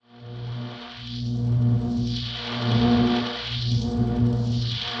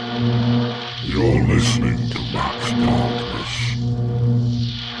listening to Max Darkness.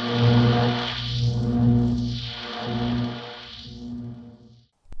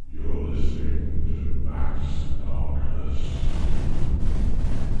 You're listening to Max Darkness.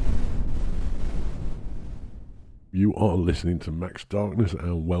 You are listening to Max Darkness,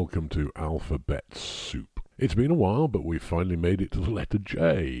 and welcome to Alphabet Soup. It's been a while, but we've finally made it to the letter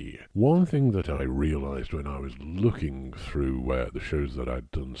J. One thing that I realised when I was looking through the shows that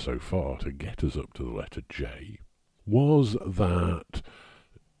I'd done so far to get us up to the letter J was that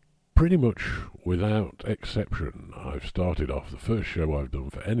pretty much without exception, I've started off, the first show I've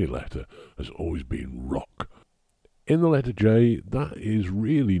done for any letter has always been rock. In the letter J, that is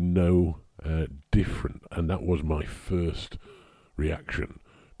really no different, and that was my first reaction.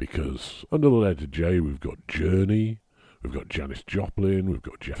 Because under the letter J, we've got Journey, we've got Janis Joplin, we've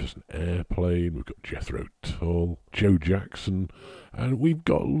got Jefferson Airplane, we've got Jethro Tull, Joe Jackson, and we've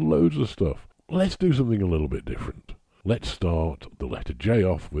got loads of stuff. Let's do something a little bit different. Let's start the letter J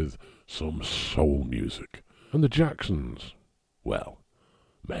off with some soul music. And the Jacksons, well,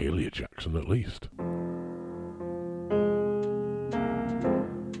 Mahalia Jackson at least.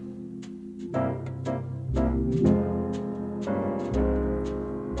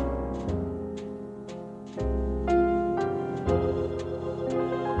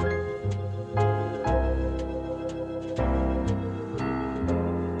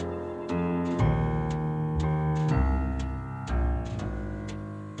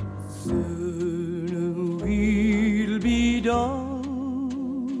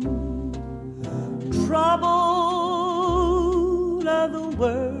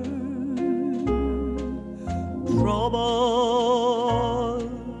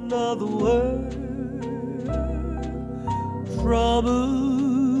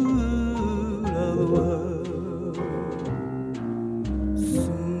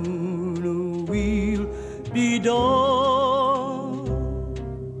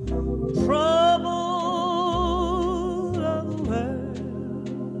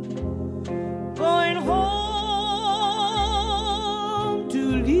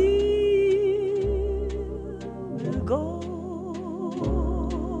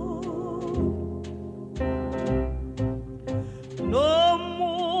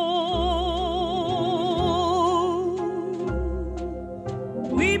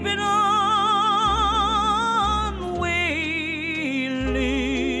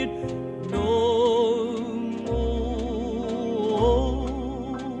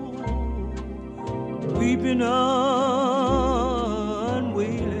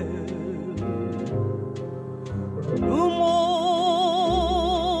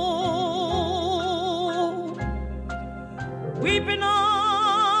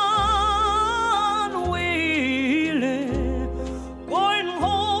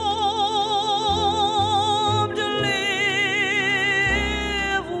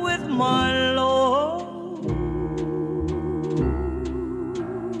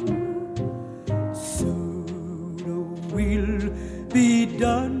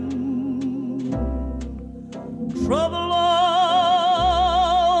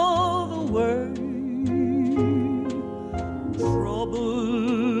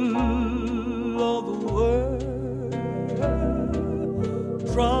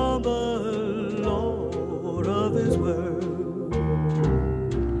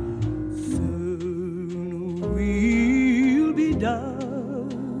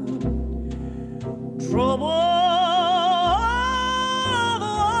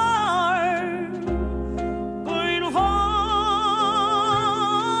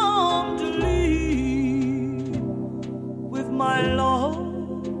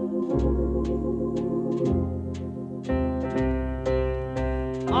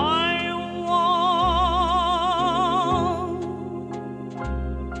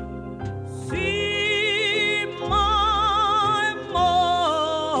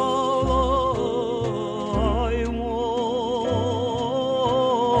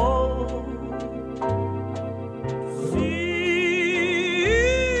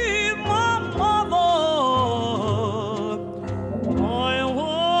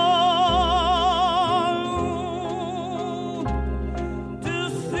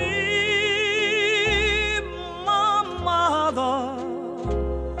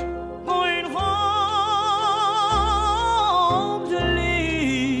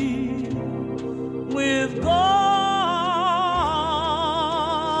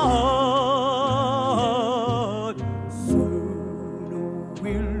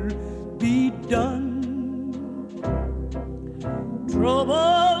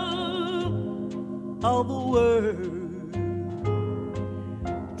 of the world,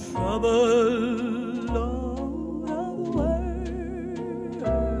 trouble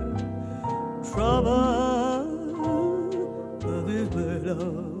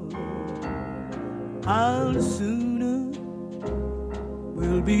love, how sooner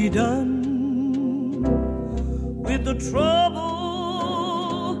will be done with the trouble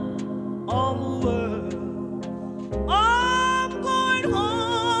of the world. I'm going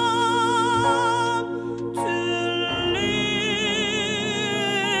home to live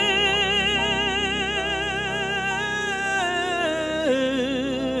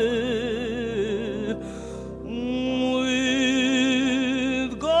with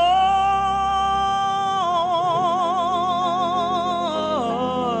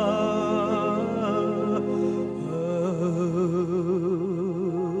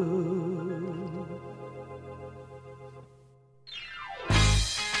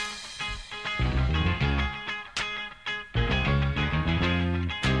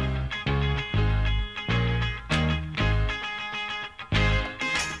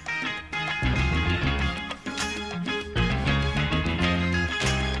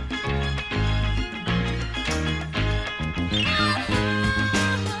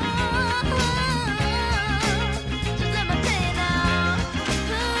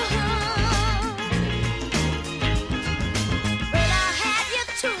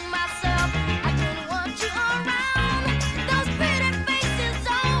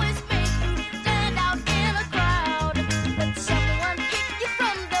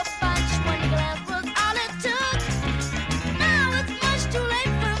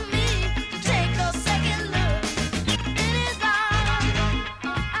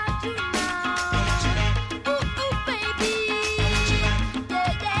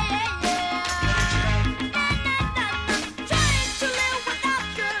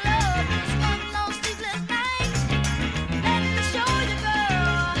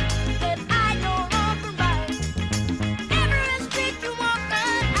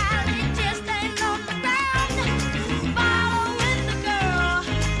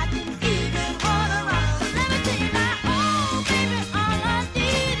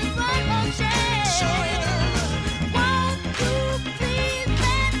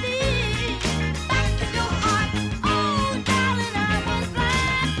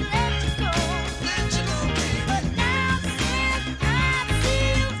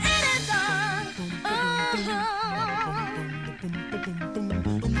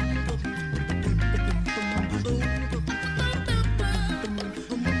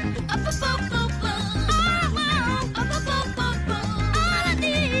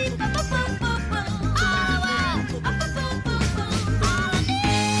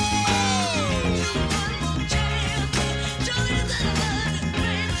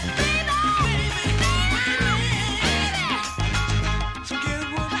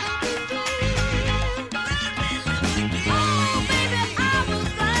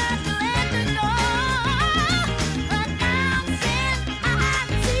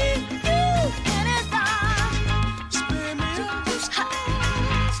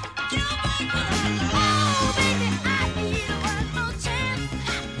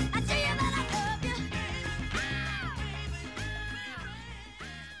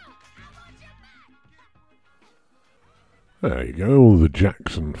There you go, the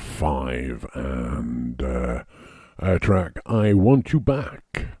Jackson 5 and a track, I Want You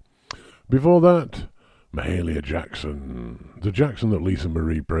Back. Before that, Mahalia Jackson, the Jackson that Lisa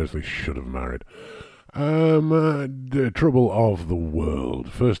Marie Presley should have married. The Trouble of the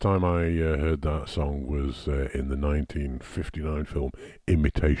World. First time I heard that song was in the 1959 film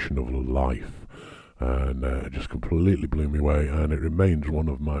Imitation of Life. And it just completely blew me away, and it remains one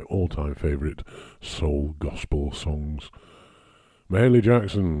of my all-time favourite soul gospel songs. Mahalia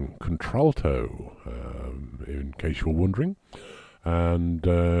Jackson, contralto, in case you're wondering, and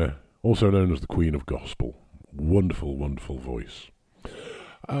also known as the Queen of Gospel. Wonderful, wonderful voice.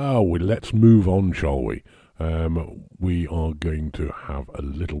 Let's move on, shall we? We are going to have a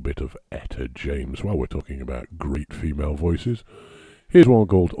little bit of Etta James while we're talking about great female voices. Here's one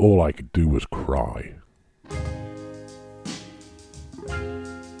called All I Could Do Was Cry.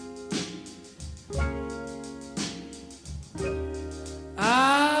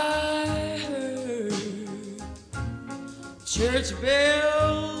 I heard church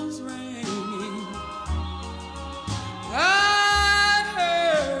bells ringing. I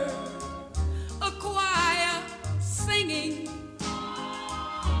heard a choir singing.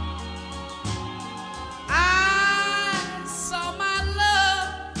 I saw my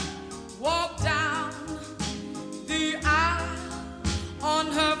love walk down the aisle on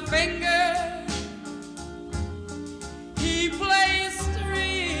her finger. He placed a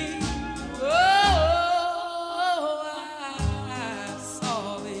ring. Oh, I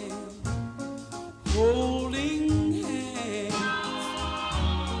saw the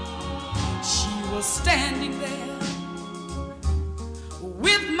standing there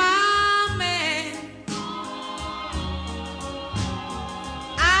with my man.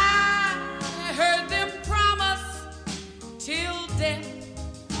 I heard them promise till death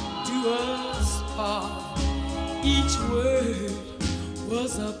do us part. Each word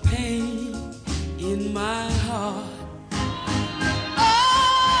was a pain in my heart.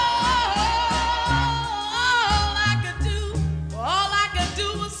 All I could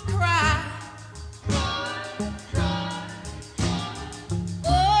do was cry.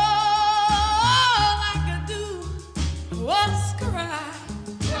 All I could do was cry.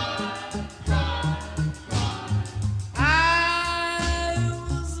 I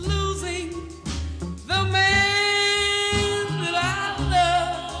was losing the man that I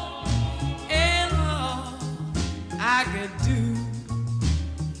love, and all I could do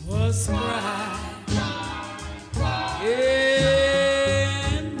was cry.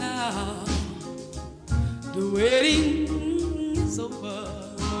 And now the wedding is over.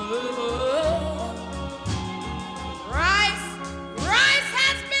 Rice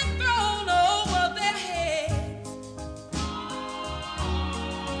has been thrown over their heads.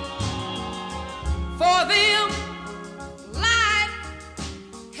 For them, life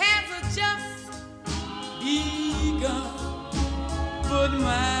has just begun, but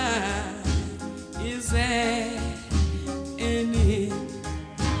mine is at an end.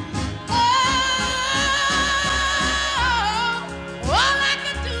 All I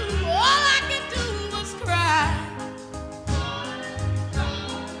could do was cry.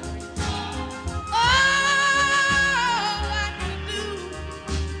 All I could do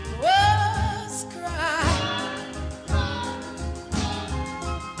was cry.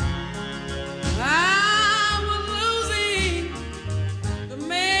 I was losing the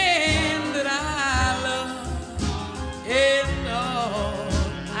man that I love, and all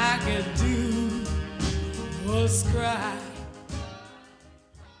I could do was cry.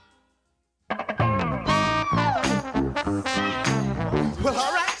 Well,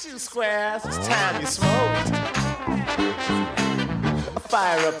 all right, you squares, it's time you smoked.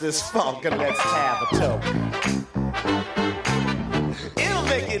 Fire up this funk and let's have a toke. It'll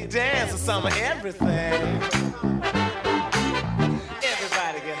make you dance to some of everything.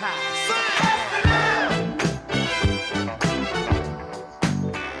 Everybody get high.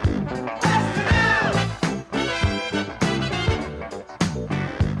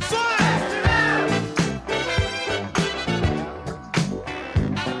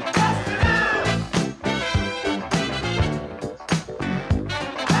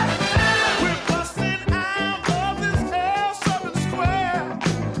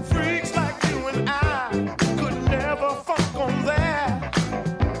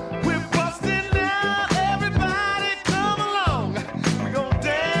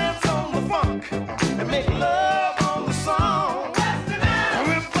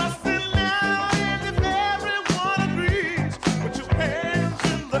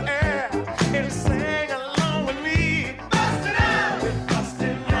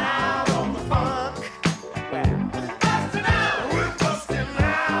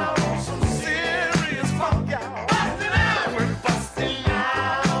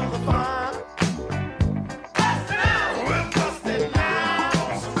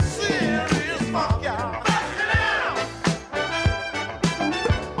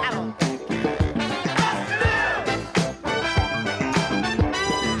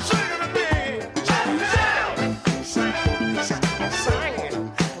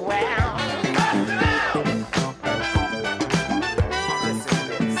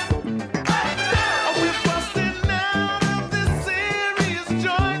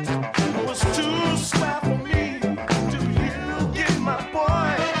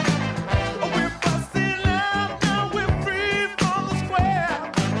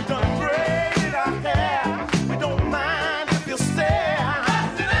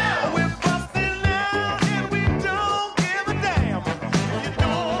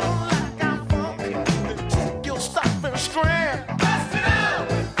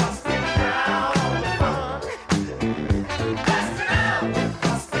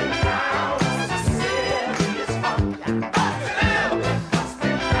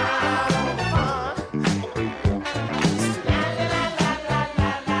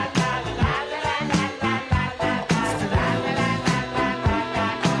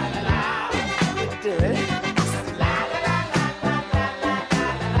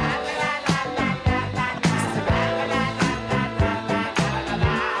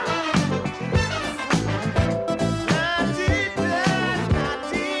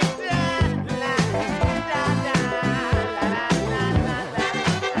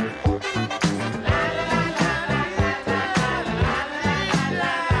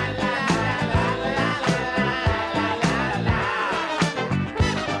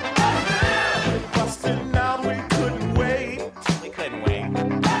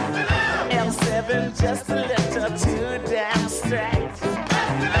 L7 just a little too damn straight.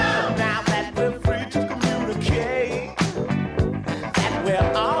 Now that we're free to communicate, that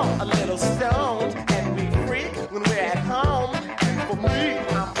we're all a little stoned and we freak when we're at home. For me,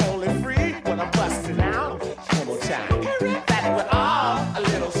 I'm only free when I'm busting out. One more time. That we're all a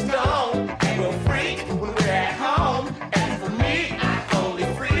little stoned and we'll freak when we're at home. And for me, I'm only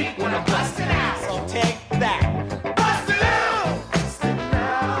free when I'm busting out. So take that. Busting out! Busting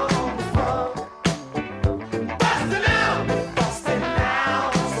out on the phone. Busting out! Busting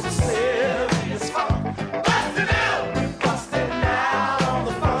out some serious fun. Busting out on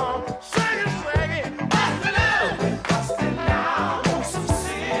the phone. Swing it. Busting out on some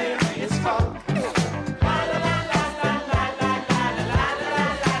serious fun.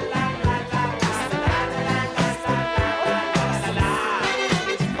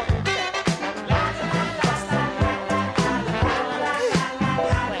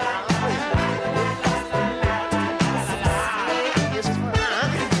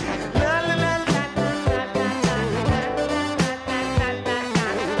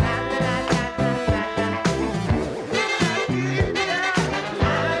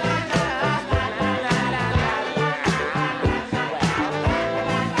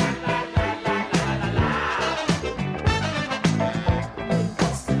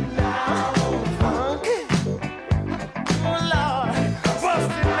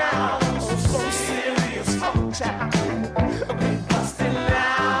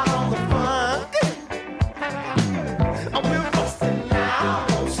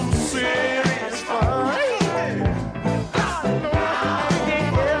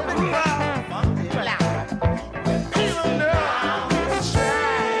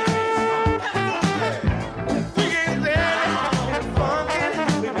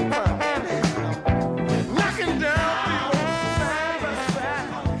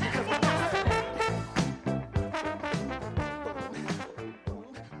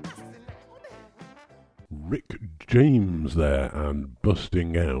 Rick James there and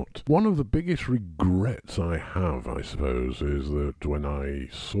Busting Out. One of the biggest regrets I have, I suppose, is that when I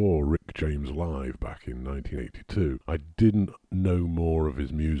saw Rick James live back in 1982, I didn't know more of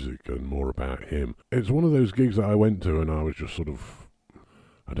his music and more about him. It's one of those gigs that I went to and I was just sort of,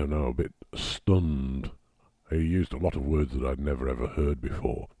 I don't know, a bit stunned. He used a lot of words that I'd never ever heard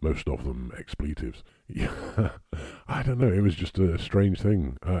before, most of them expletives. Yeah, I don't know, it was just a strange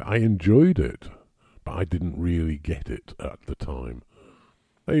thing. I enjoyed it, but I didn't really get it at the time.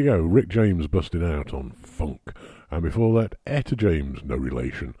 There you go, Rick James Busting Out on funk. And before that, Etta James, no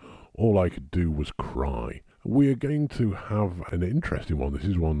relation. All I Could Do Was Cry. We're going to have an interesting one. This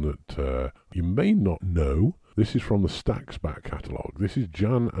is one that you may not know. This is from the Stax back catalogue. This is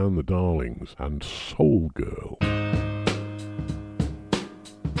Jan and the Darlings and Soul Girl.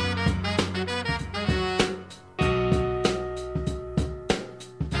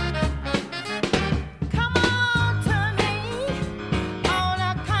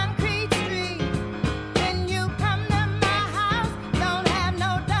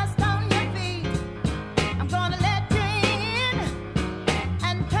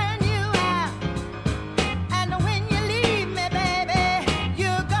 When you leave me, baby,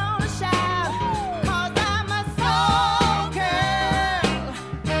 you're gonna shout, 'cause I'm a soul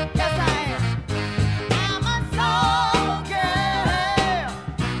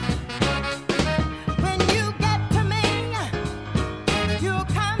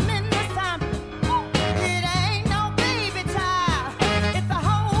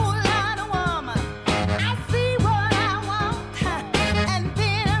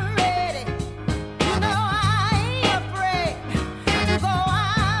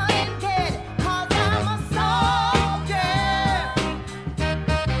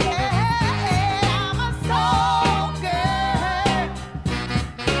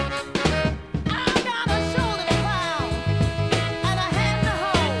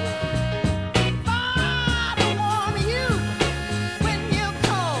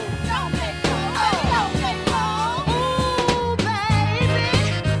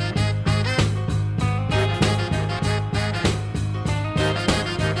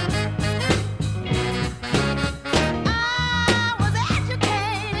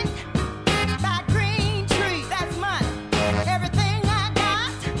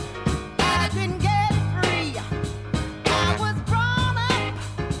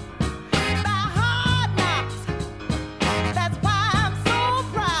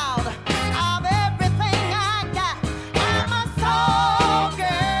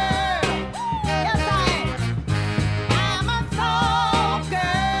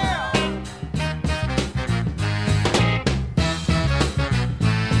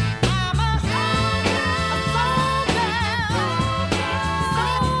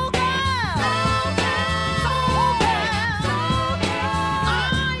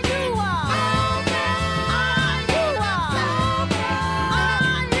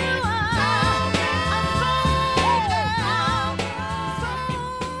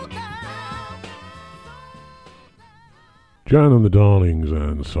Jan and the Darlings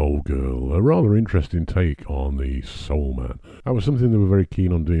and Soul Girl, a rather interesting take on the Soul Man. That was something they were very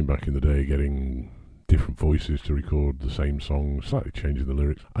keen on doing back in the day, getting different voices to record the same song, slightly changing the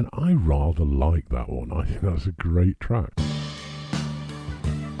lyrics, and I rather like that one. I think that's a great track.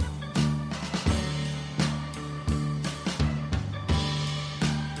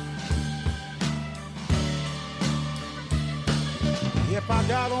 If I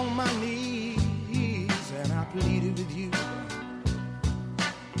got on my knees and I pleaded with you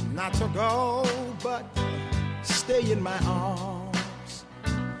not to go, but stay in my arms,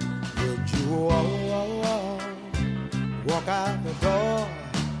 would you walk out the door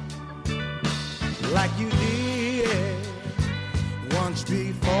like you did once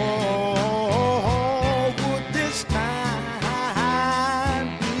before? Would this time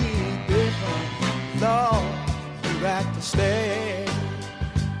be different? Lord, you got to stay.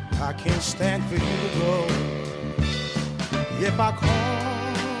 I can't stand for you to go. If I call out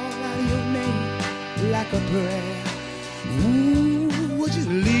your name like a prayer, ooh, would you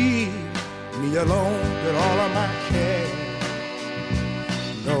leave me alone with all of my care,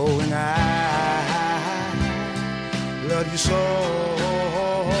 knowing I love you so?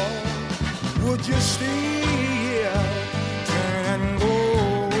 Would you still turn and go?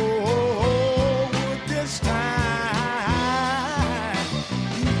 Would this time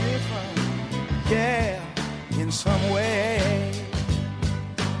be different? Yeah, in some way.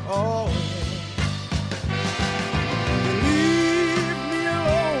 Oh, leave me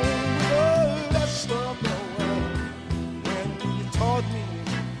alone with all that stuff in the world. When you taught me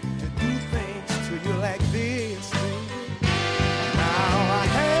to do things to you like this, now I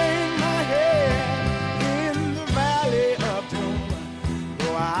hang my head in the valley of doom,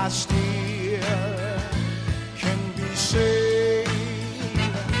 though I still can be saved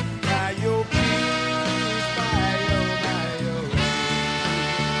by your peace, by your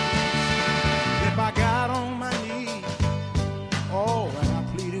if I got on my knees, oh, and I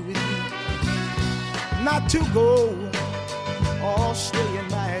pleaded with you not to go or stay in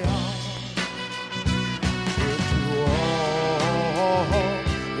my arms, would you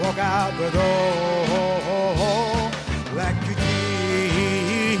walk out the door like you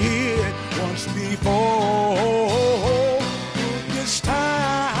did once before? This time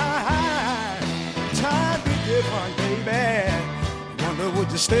be different, baby. Wonder would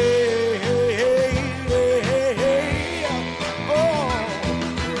you stay?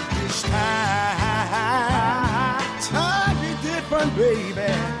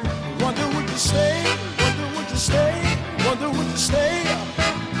 Baby, wonder would you stay? Wonder would you stay? Wonder would you stay?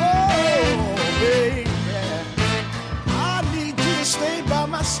 Oh, baby, I need you to stay by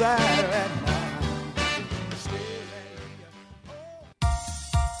my side right now.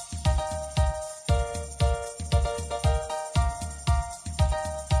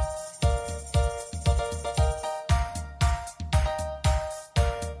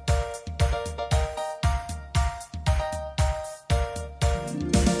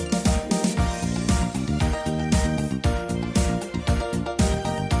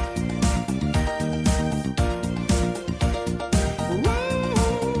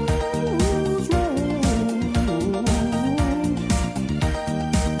 Ooh.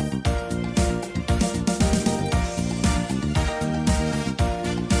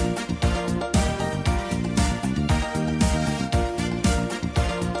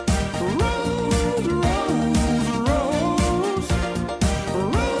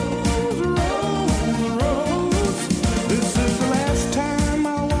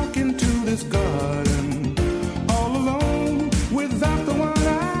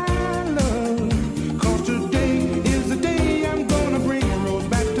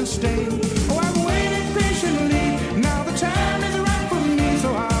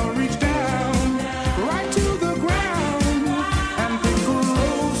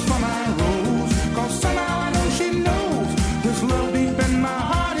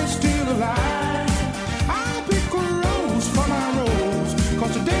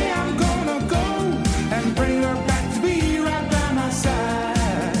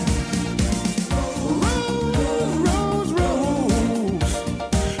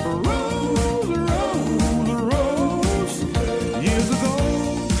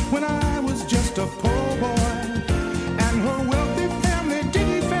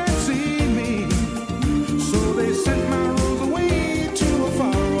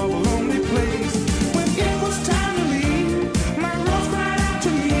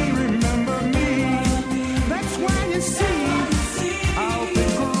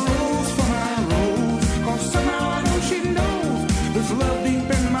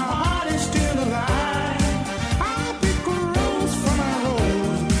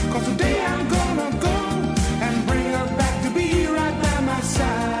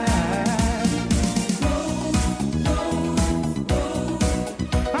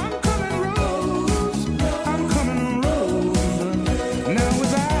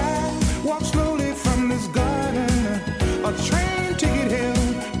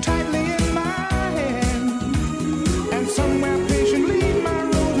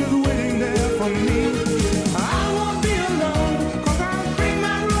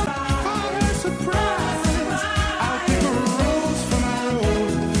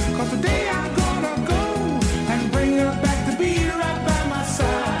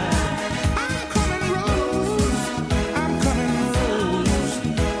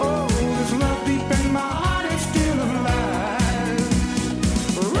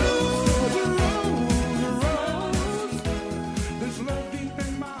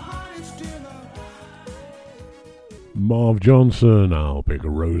 Marv Johnson, I'll Pick a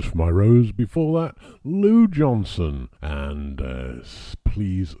Rose for My Rose. Before that, Lou Johnson and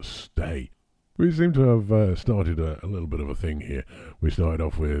Please Stay. We seem to have started a little bit of a thing here. We started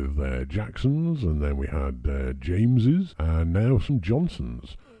off with Jacksons, and then we had Jameses, and now some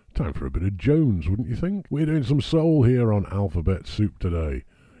Johnsons. Time for a bit of Jones, wouldn't you think? We're doing some soul here on Alphabet Soup today.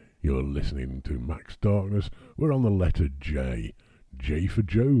 You're listening to Max Darkness. We're on the letter J. J for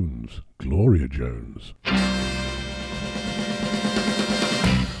Jones, Gloria Jones.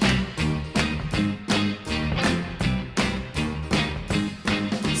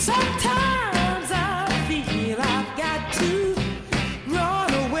 Sometimes I feel I've got to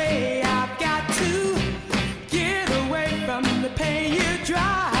run away. I've got to get away from the pain you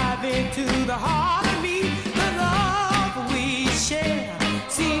drive into the heart of me. The love we share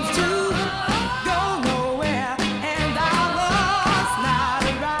seems to go nowhere, and our love's not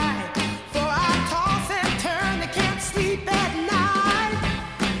right. For I toss and turn, I can't sleep at night.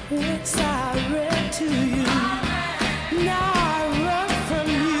 Once I read to you, now I run from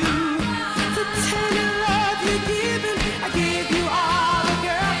you. The tender love you're giving, I give you all a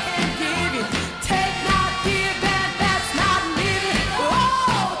girl can give you. Take not, give, and that's not living.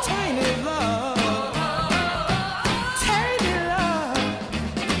 Oh, tainted love, tainted love.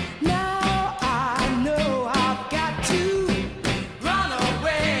 Now I know I've got to run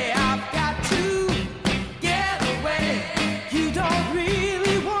away. I've got to get away. You don't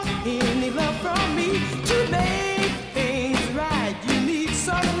really want any love from me to make things right. You need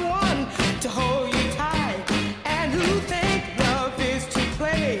someone to hold you tight and who think love is to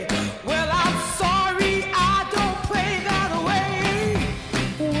play. Well, I'm sorry, I don't play that way.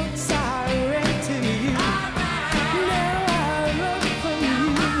 Once I read to you, now I run from you.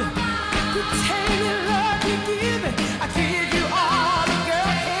 The tainted love you give, I give you all a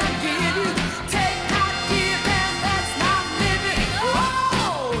girl can give you. Take not, give, and that's not living.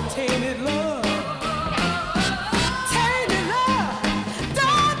 Oh, tainted love, tainted love.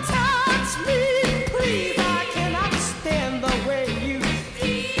 Don't touch me, please. I cannot stand the way you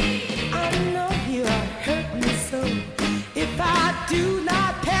feel. I know you hurt me so. If I do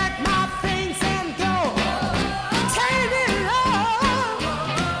not pack my things and go, tainted love,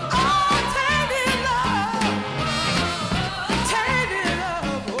 oh, tainted love, tainted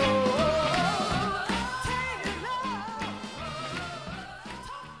love, oh, tainted love.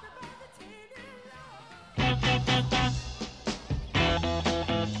 Talk about the tainted love.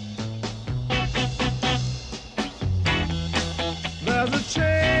 There's a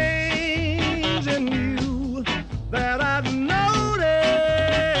change in you that I've noticed.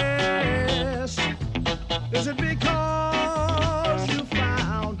 Is it because you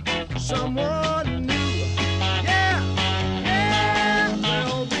found someone new? Yeah, yeah.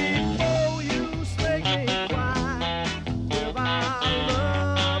 Well, before you make me cry, give our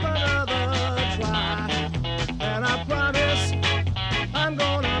love another try. And I promise I'm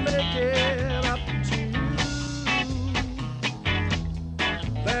gonna make it up to you.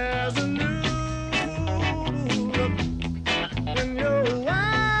 There's a new look in your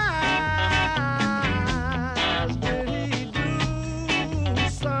eyes. Did he do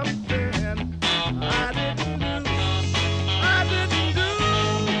something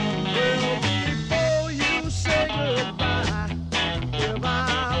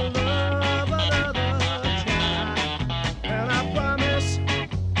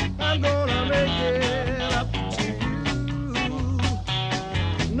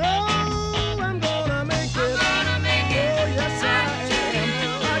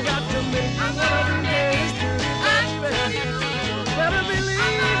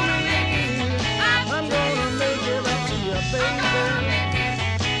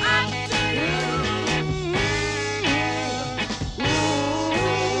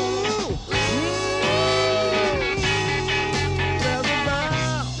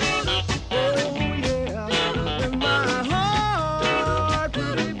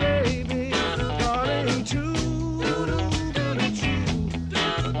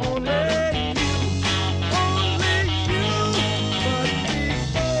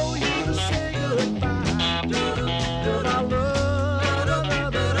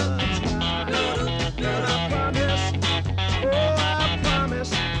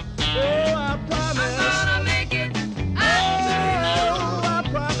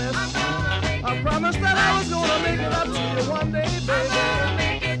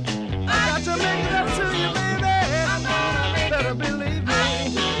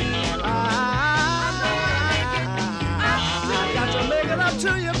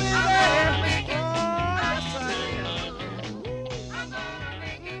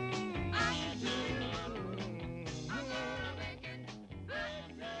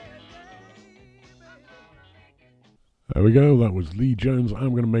There we go, that was Lee Jones,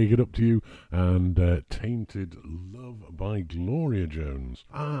 I'm Gonna Make It Up to You, and Tainted Love by Gloria Jones.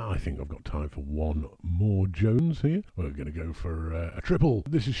 I think I've got time for one more Jones here. We're gonna go for a triple.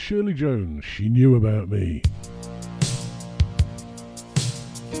 This is Shirley Jones, She Knew About Me.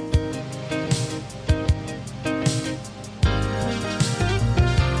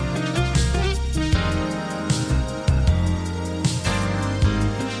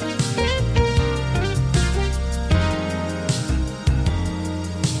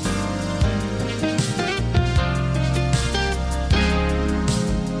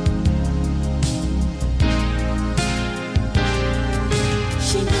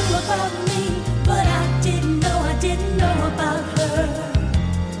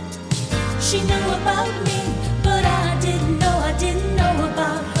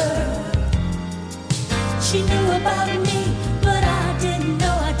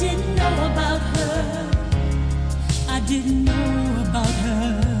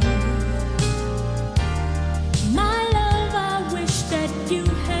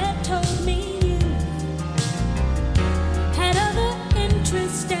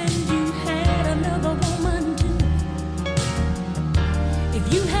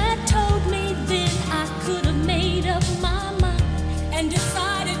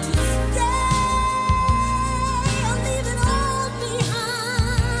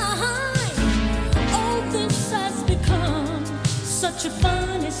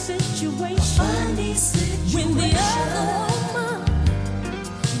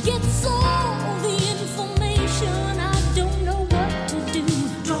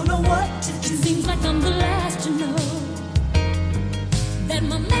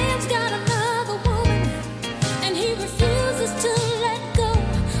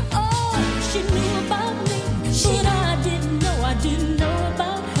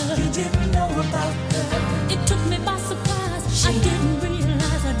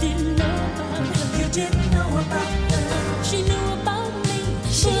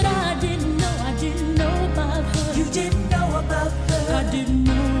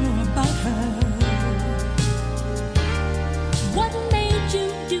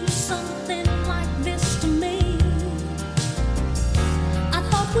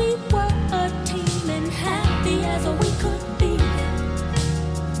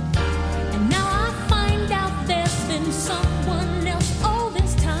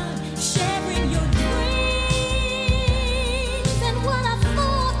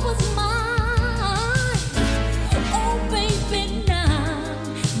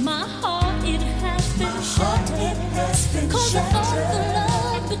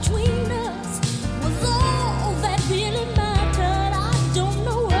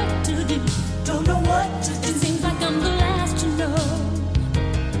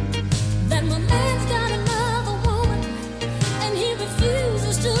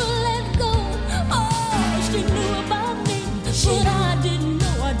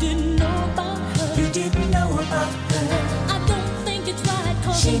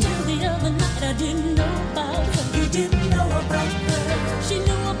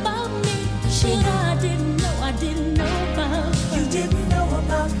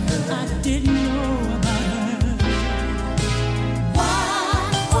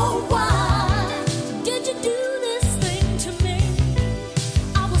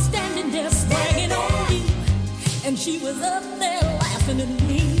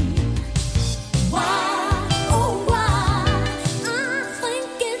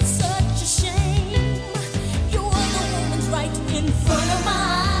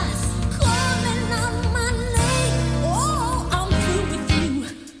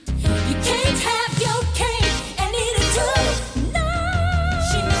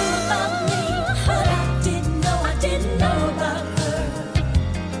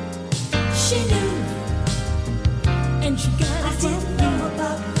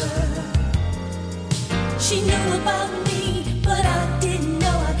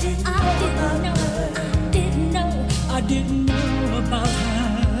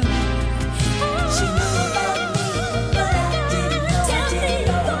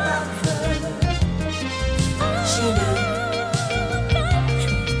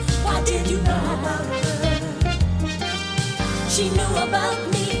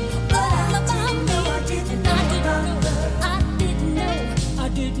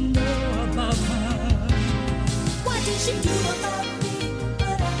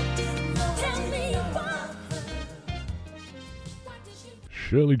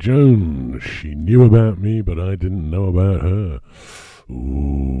 Shirley Jones, She Knew About Me, but I Didn't Know About Her.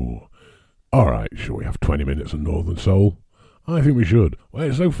 Ooh. Alright, shall we have 20 minutes of Northern Soul? I think we should.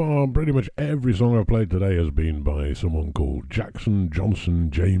 Well, so far, pretty much every song I've played today has been by someone called Jackson,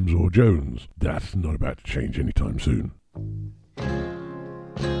 Johnson, James, or Jones. That's not about to change anytime soon.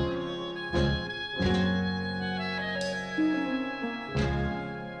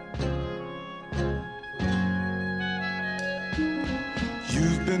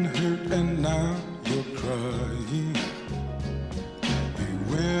 You've been hurt and now you're crying. He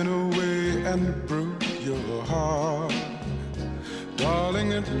went away and broke your heart.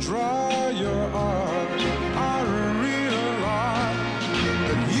 Darling, it dry your eyes. I realize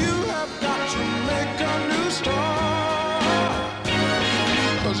that you have got to make a new start.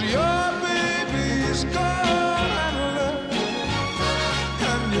 'Cause your baby's gone and left you,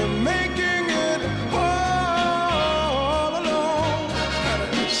 and you're making it all alone. And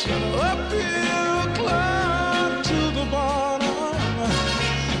it's an uphill climb to the bottom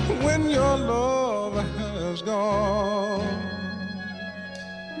when your love has gone.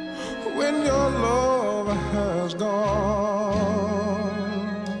 When your love has gone.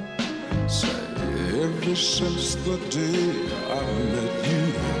 Say, ever since the day I met you,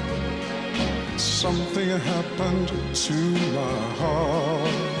 something happened to my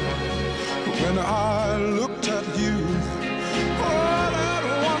heart. When I looked at you, all at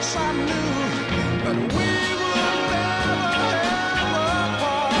once I knew that we would never ever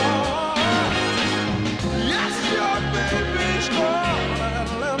part. Yes, your baby's gone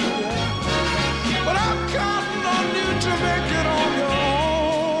and left you, but I'm counting on you to make it on your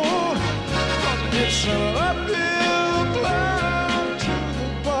own. 'Cause it's an uphill climb to the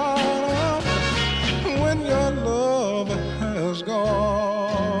bottom when your love has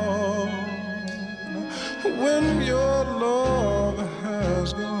gone. When your love has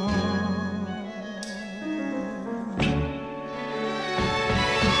gone.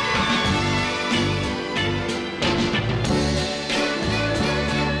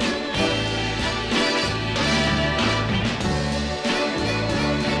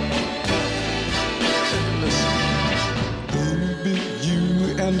 Baby, you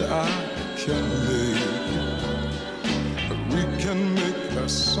and I can we can make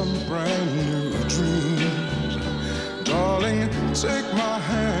us some brand new dreams. Darling, take my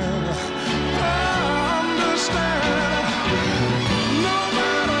hand. I understand. No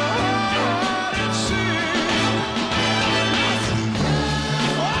matter what it seems,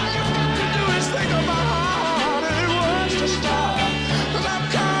 all you got to do is think about how hard it was to start. 'Cause I'm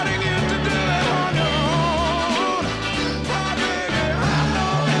counting you to do it on your own. Oh, baby, I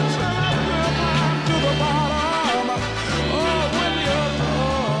know it's an uphill climb to the bottom. Oh, when your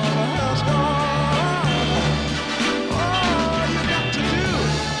love has gone. All you got to do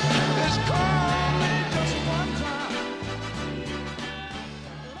is call me just one time.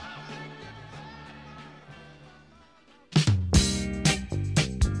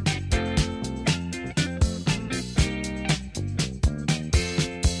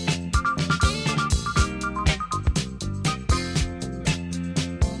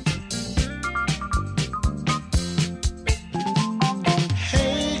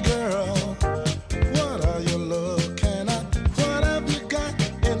 Hey girl, what are you looking at? What have you got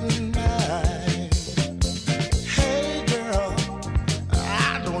in mind? Hey girl,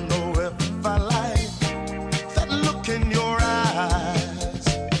 I don't know if I like that look in your eyes.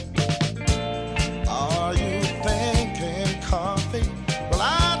 Are you thinking coffee? Well,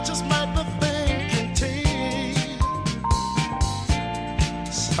 I just might be thinking tea.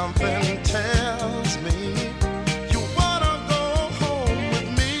 Something tells me you wanna go home with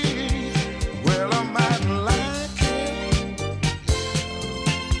me. Well, I might like it.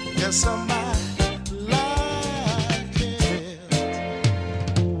 Yes, I might like it.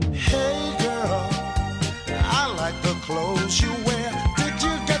 Hey girl, I like the clothes you wear. Did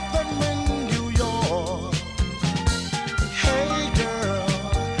you get them in New York? Hey girl,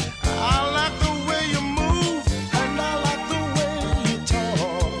 I like the way you move and I like the way you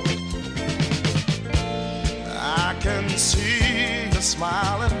talk. I can see you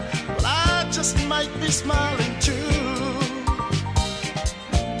smiling, but I just might be smiling too.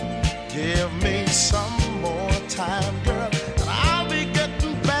 Give me some more time, girl, and I'll be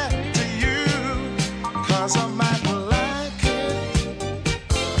getting back to you. 'Cause I might like it.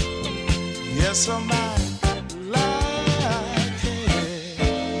 Yes, I might like it.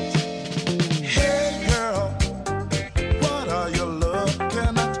 Hey girl, what are you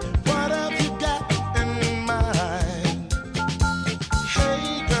looking at? What have you got in mind? Hey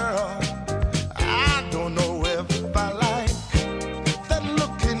girl, I don't know if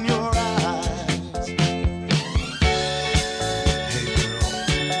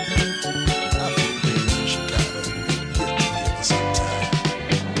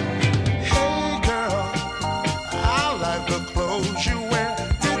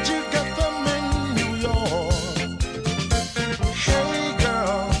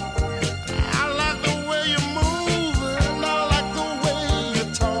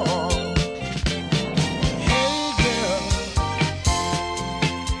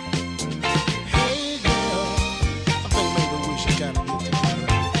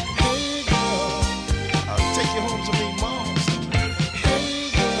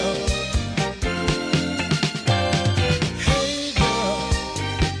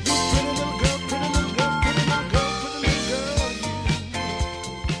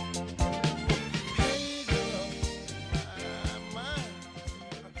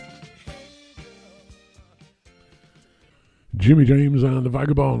Jimmy James and the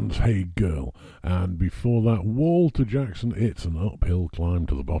Vagabonds, Hey Girl. And before that, Walter Jackson, It's an Uphill Climb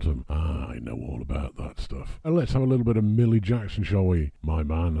to the Bottom. I know all about that stuff. And let's have a little bit of Millie Jackson, shall we? My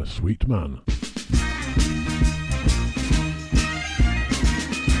Man, a Sweet Man.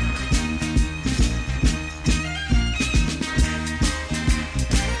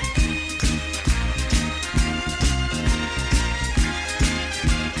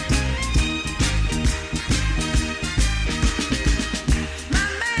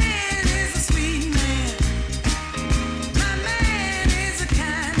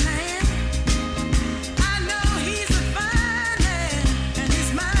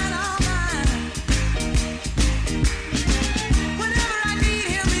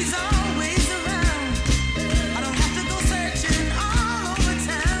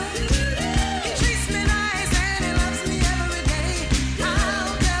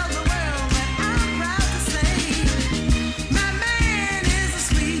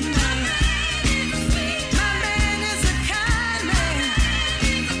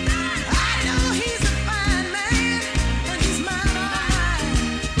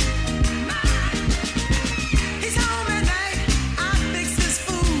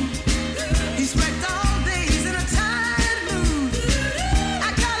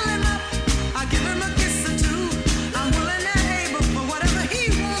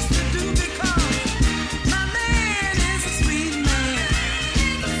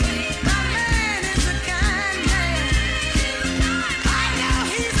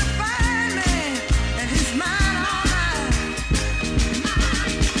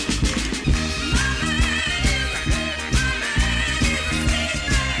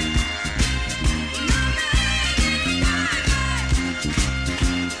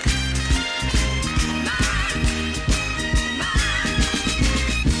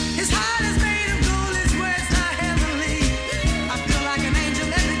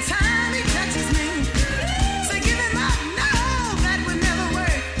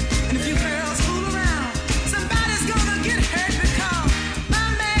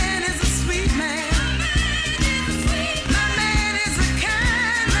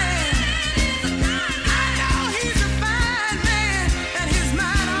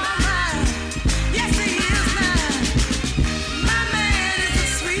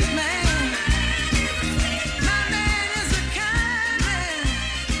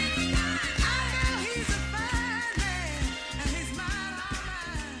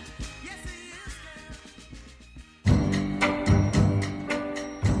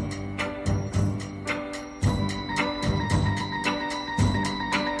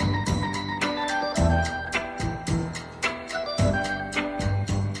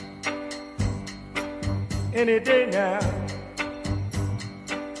 Any day now,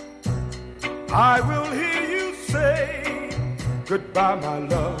 I will hear you say goodbye, my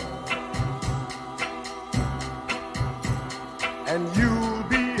love, and you'll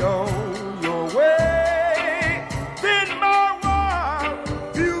be on your way. Then my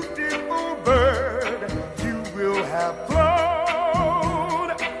wild, beautiful bird, you will have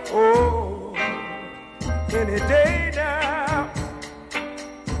flown. Oh, any day now,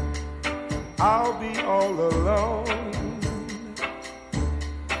 I'll be all alone.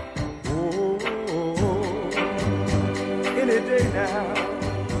 Oh, any day now,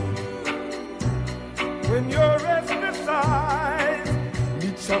 when your restless eyes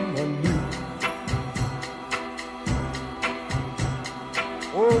meet someone new.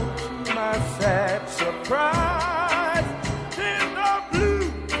 Oh, to my sad surprise, then the blue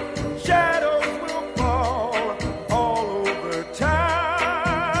shadows will fall all over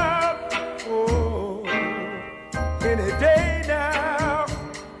town. Oh, any day now,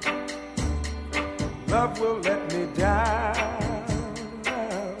 love will let me down.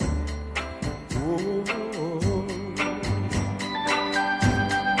 Oh,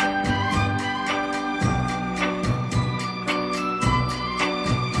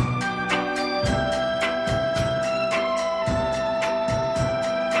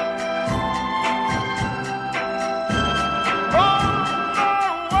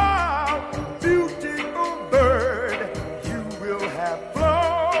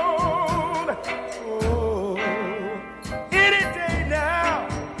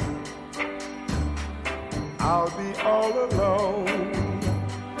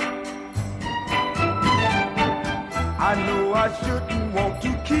 I know I shouldn't want to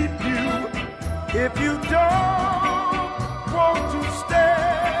keep you if you don't want to stay.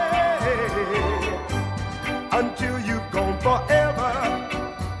 Until you've gone forever,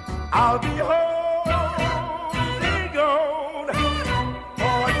 I'll be holding on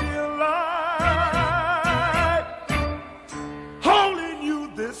for dear life.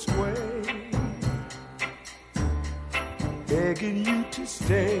 this way, begging you to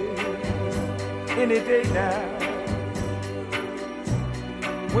stay any day now.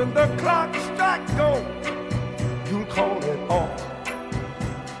 When the clock strikes go, you'll call it off.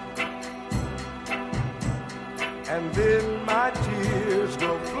 And then my tears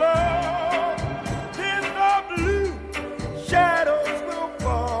will flow. Then the blue shadows will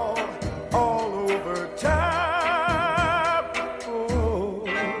fall all over town. Oh,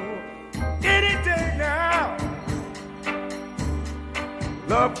 any day now,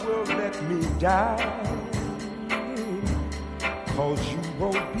 love will let me down, 'cause you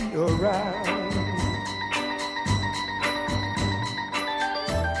won't be around.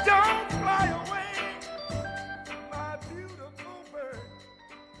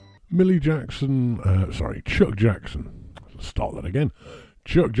 Chuck Jackson. Let's start that again.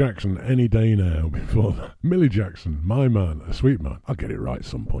 Chuck Jackson, Any Day Now. Before that, Millie Jackson, My Man, A Sweet Man. I'll get it right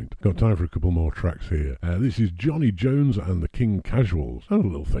some point. Got time for a couple more tracks here. This is Johnny Jones and the King Casuals, and a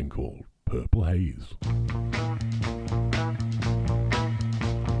little thing called Purple Haze.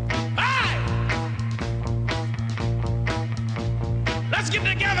 Hey! Let's get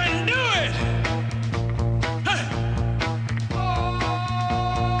together and do it! Hey!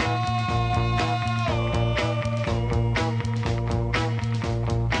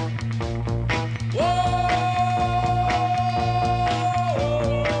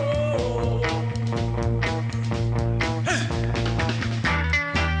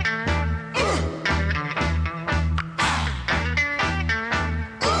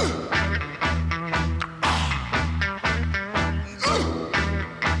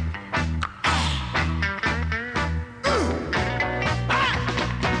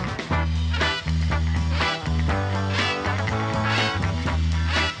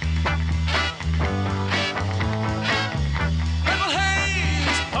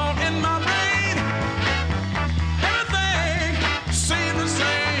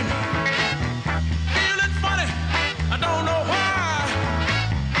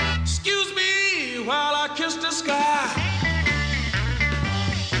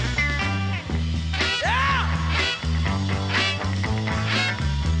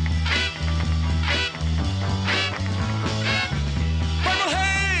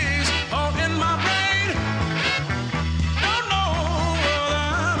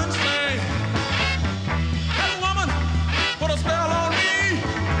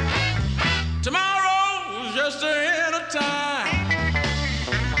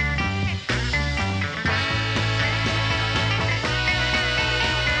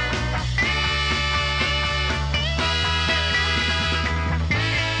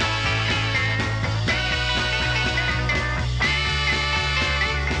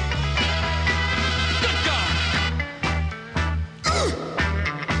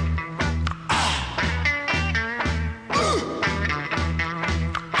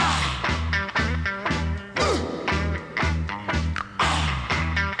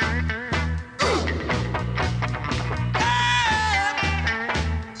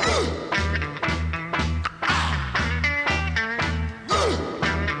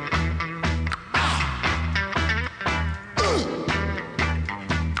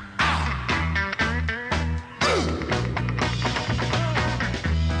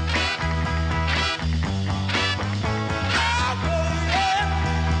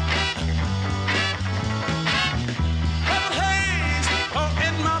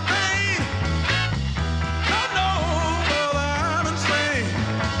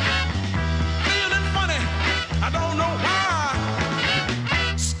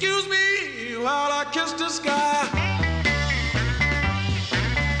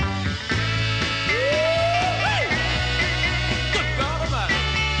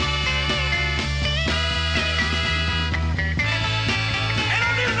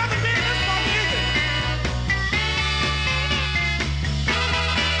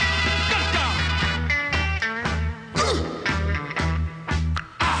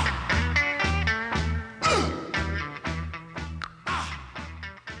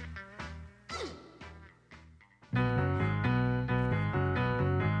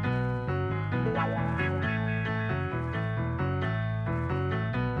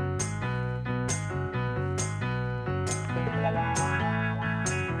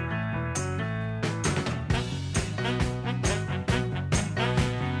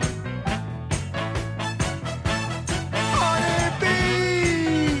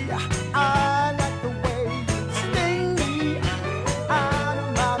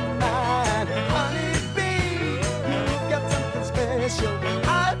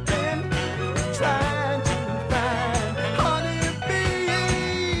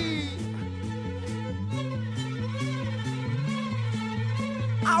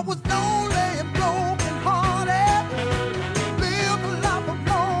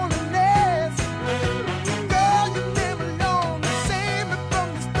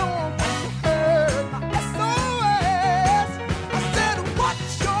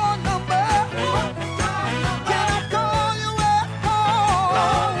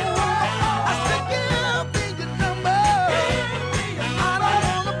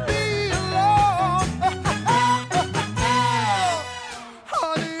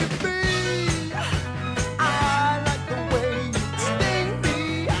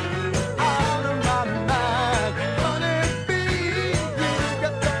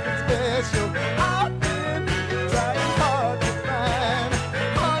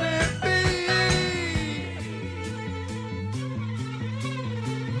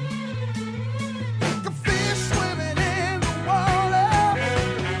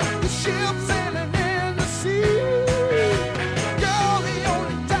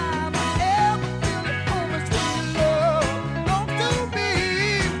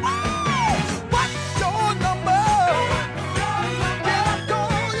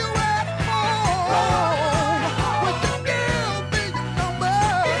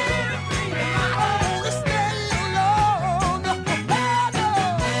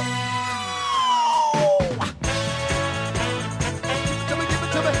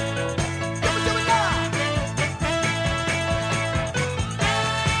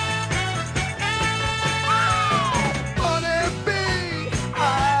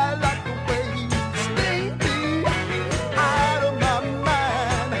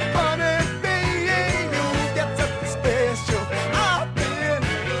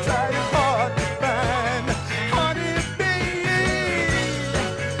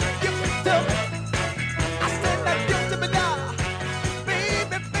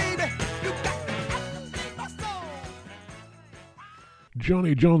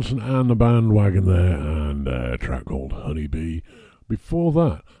 Johnny Johnson and the Bandwagon there, and a track called Honeybee. Before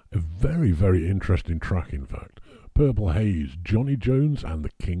that, a very, very interesting track, in fact. Purple Haze, Johnny Jones and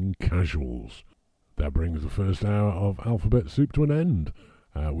the King Casuals. That brings the first hour of Alphabet Soup to an end.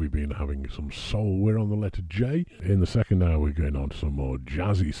 We've been having some soul. We're on the letter J. In the second hour, we're going on to some more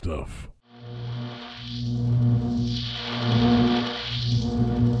jazzy stuff.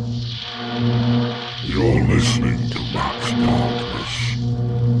 You're listening to Max Darkness.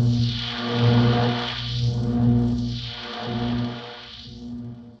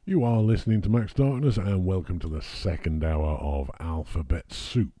 You are listening to Max Darkness, and welcome to the second hour of Alphabet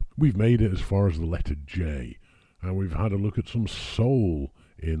Soup. We've made it as far as the letter J, and we've had a look at some soul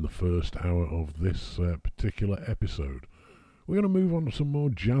in the first hour of this particular episode. We're going to move on to some more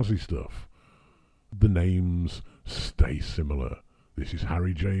jazzy stuff. The names stay similar. This is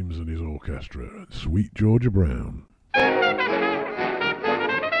Harry James and his orchestra, Sweet Georgia Brown.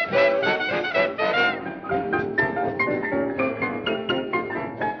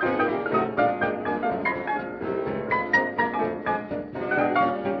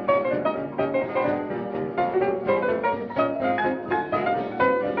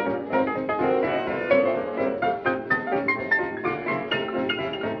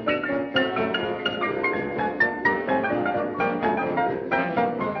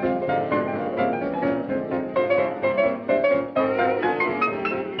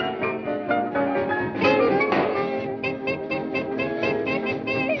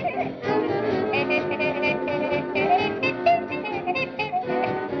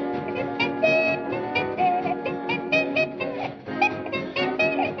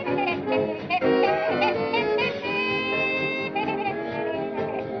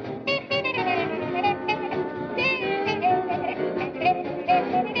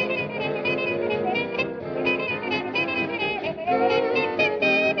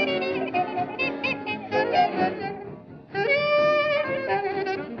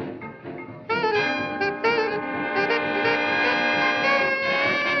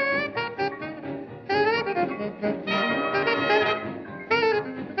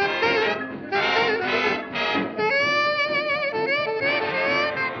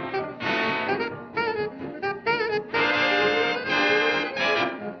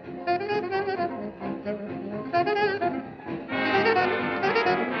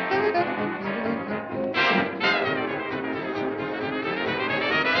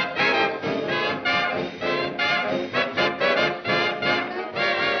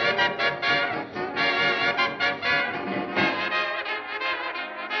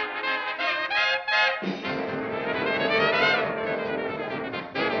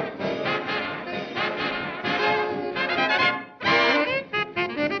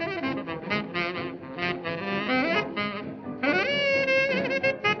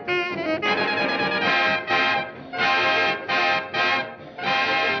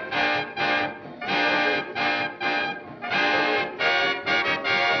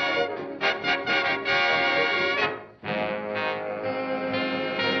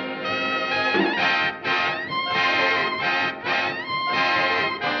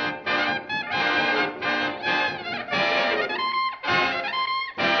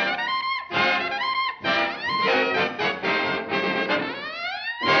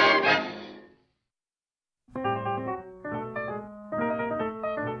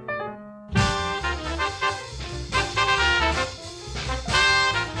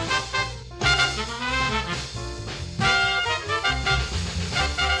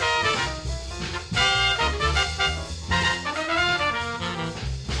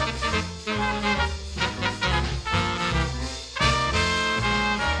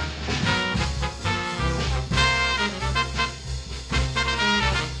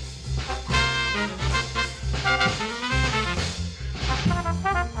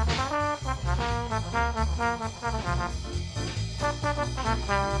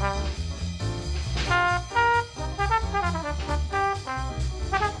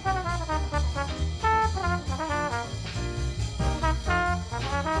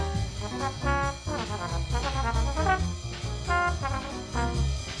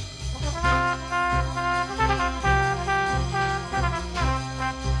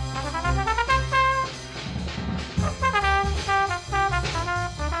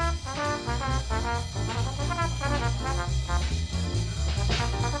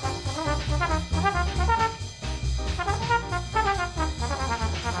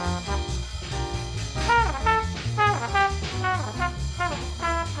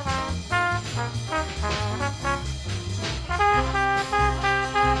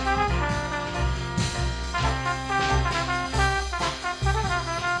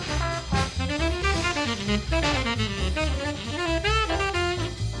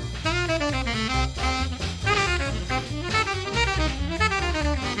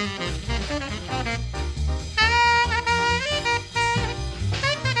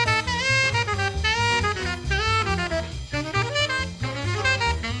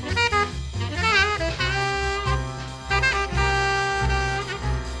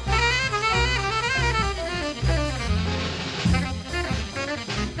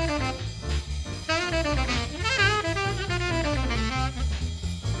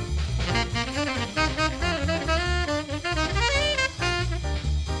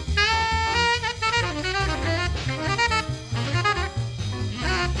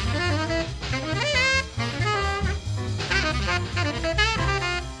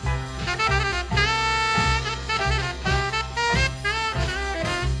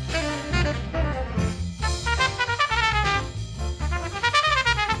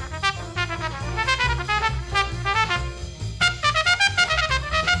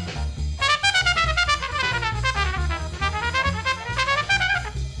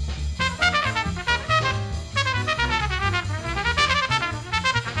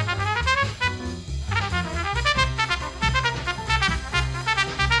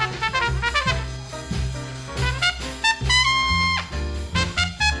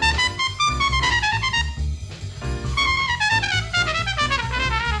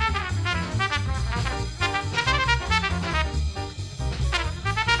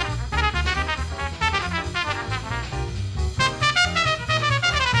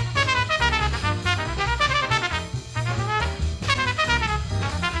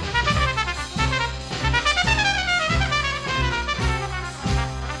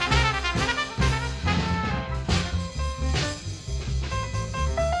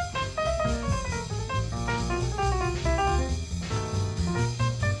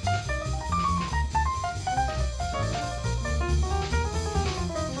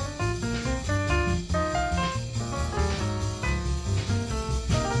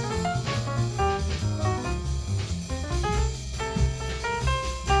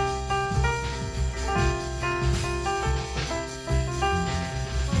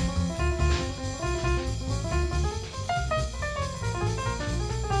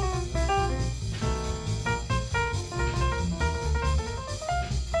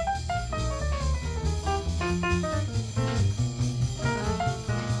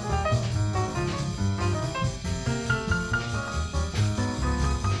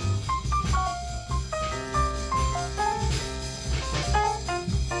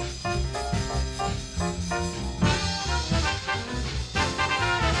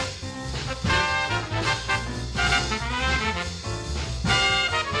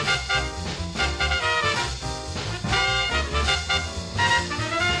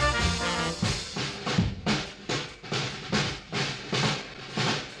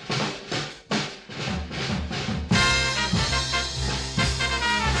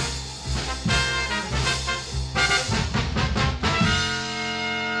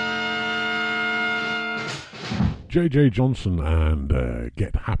 J.J. Johnson and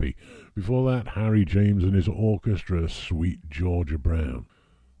Get Happy. Before that, Harry James and his orchestra, Sweet Georgia Brown.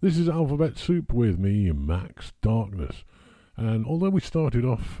 This is Alphabet Soup with me, Max Darkness. And although we started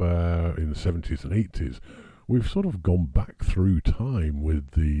off in the 70s and 80s, we've sort of gone back through time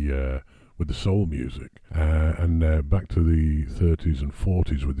with the soul music and back to the 30s and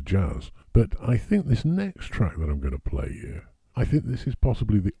 40s with the jazz. But I think this next track that I'm going to play here, I think this is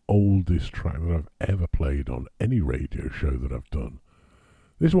possibly the oldest track that I've ever played on any radio show that I've done.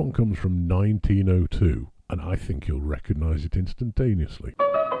 This one comes from 1902, and I think you'll recognise it instantaneously.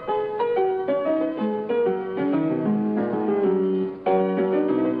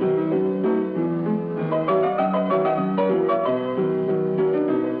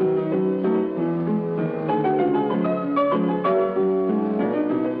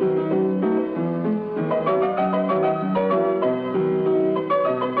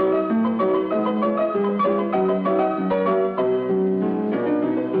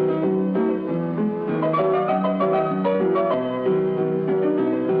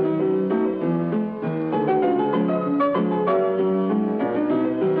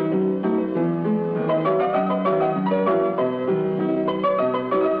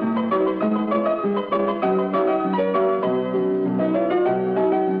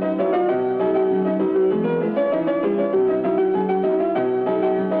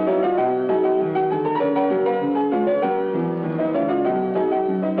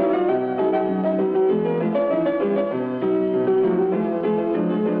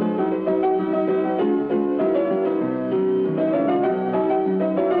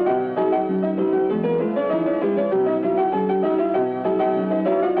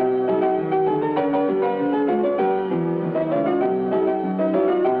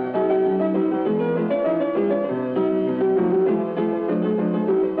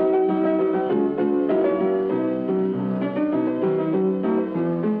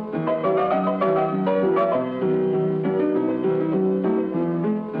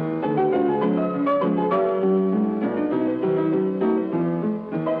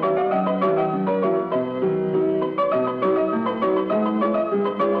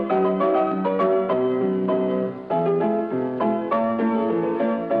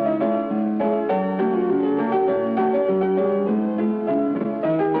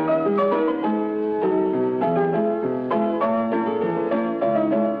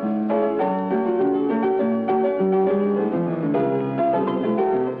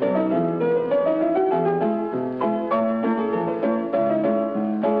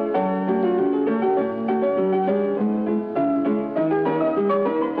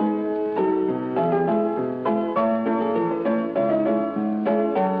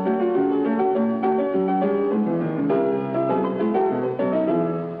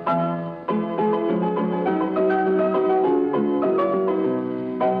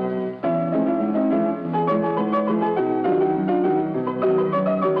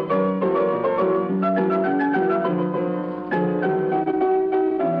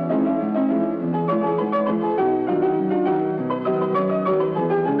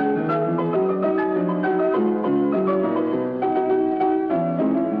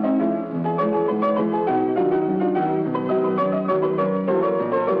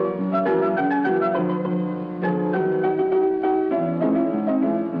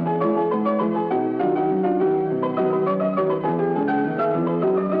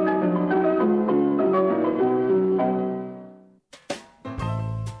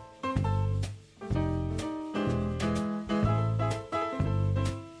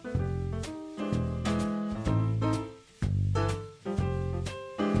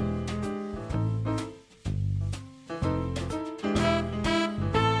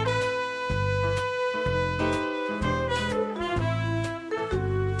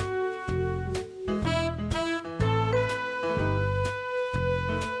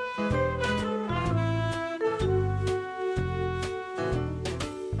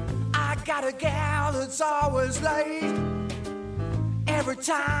 got a gal that's always late. Every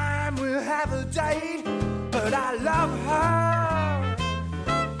time we have a date, but I love her.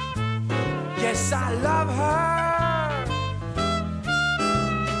 Yes, I love her.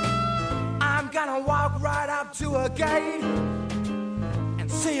 I'm gonna walk right up to her gate and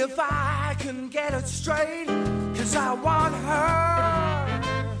see if I can get it straight, 'cause I want her.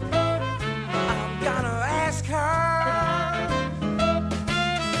 I'm gonna ask her,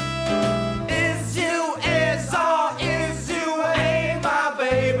 is you is or is you ain't my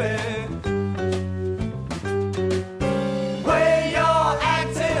baby? Way you're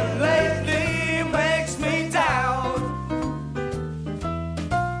acting lately makes me doubt.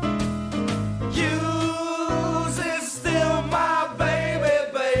 Using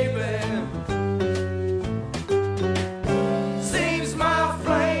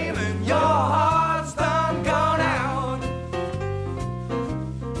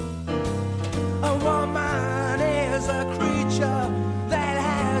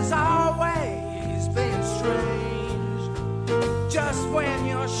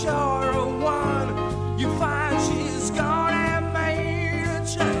you're sure of one, you find she's gone and made a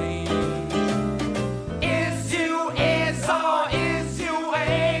change. Is you is or is you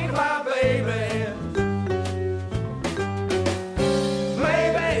ain't my baby?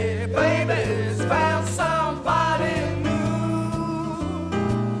 Maybe baby's found somebody new.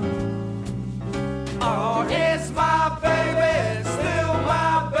 Or is my baby still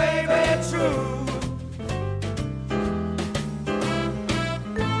my baby true?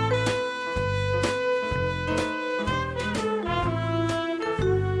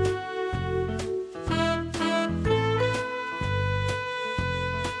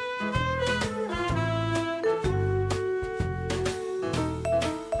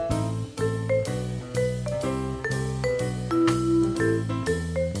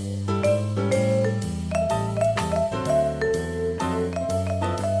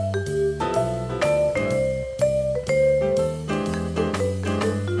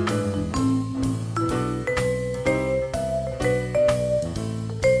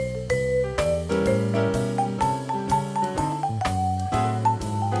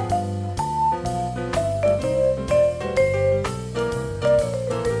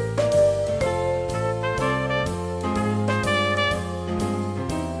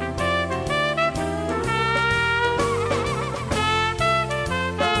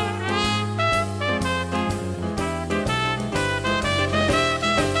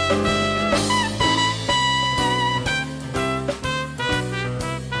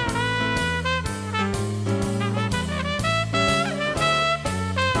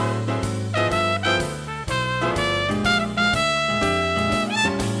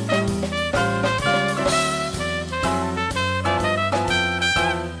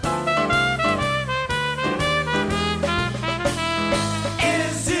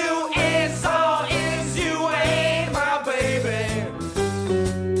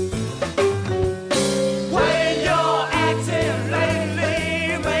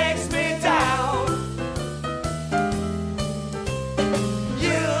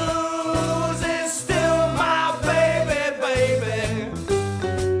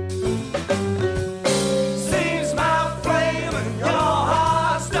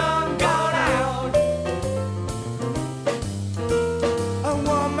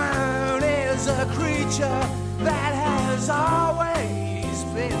 That has always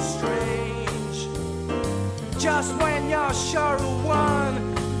been strange. Just when you're sure of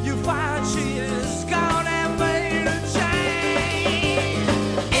one, you find she is gone and made a change.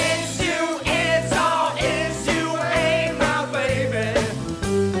 Is you is or is you ain't my baby?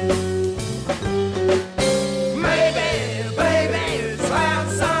 Maybe baby's found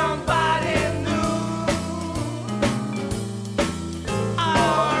somebody new.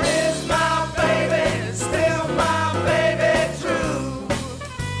 Or is my baby still my baby true?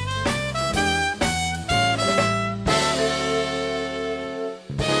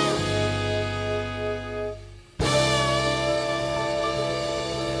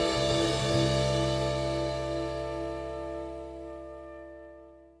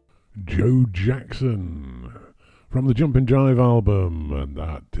 Joe Jackson from the Jumpin' Jive album, and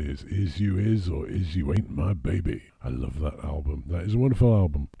that is You Is or Is You Ain't My Baby. I love that album. That is a wonderful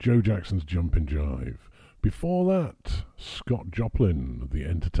album. Joe Jackson's Jumpin' Jive. Before that, Scott Joplin, The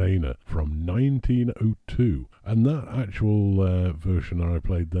Entertainer, from 1902. And that actual version I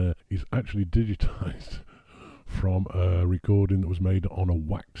played there is actually digitized from a recording that was made on a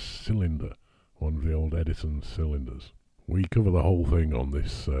wax cylinder, one of the old Edison cylinders. We cover the whole thing on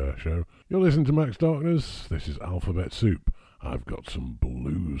this show. You're listening to Max Darkness. This is Alphabet Soup. I've got some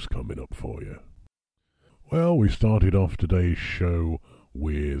blues coming up for you. Well, we started off today's show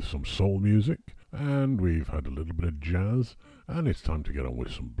with some soul music, and we've had a little bit of jazz, and it's time to get on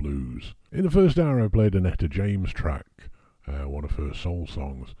with some blues. In the first hour I played an Etta James track, one of her soul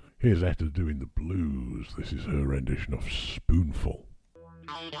songs. Here's Etta doing the blues. This is her rendition of Spoonful.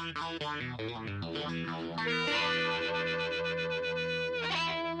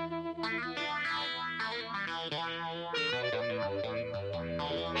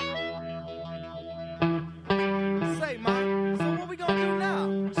 Say, Mom, so what we gonna do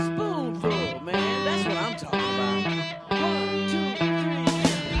now? Spoonful, man, that's what I'm talking about. 1, 2, 3.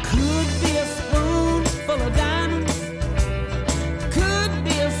 Could be a spoonful of diamonds. Could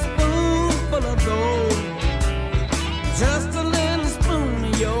be a spoonful of gold. Just a little spoon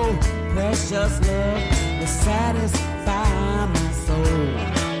of your precious love will satisfy my soul.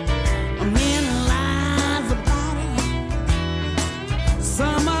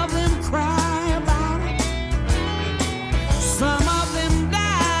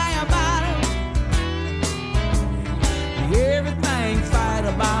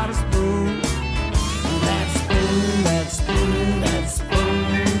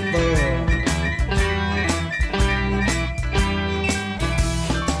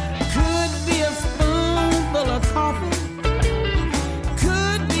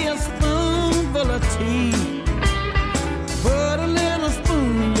 of tea. Put a little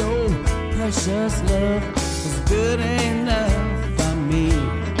spoon in your precious love was good enough for me.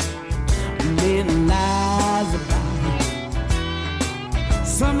 Little lies about it.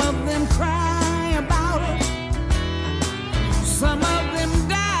 Some of them cry about it. Some of them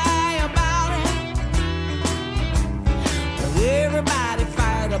die about it. But everybody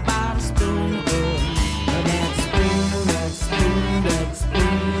fight about a spoonful. That spoon, that spoon, that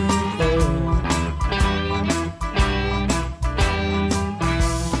spoonful.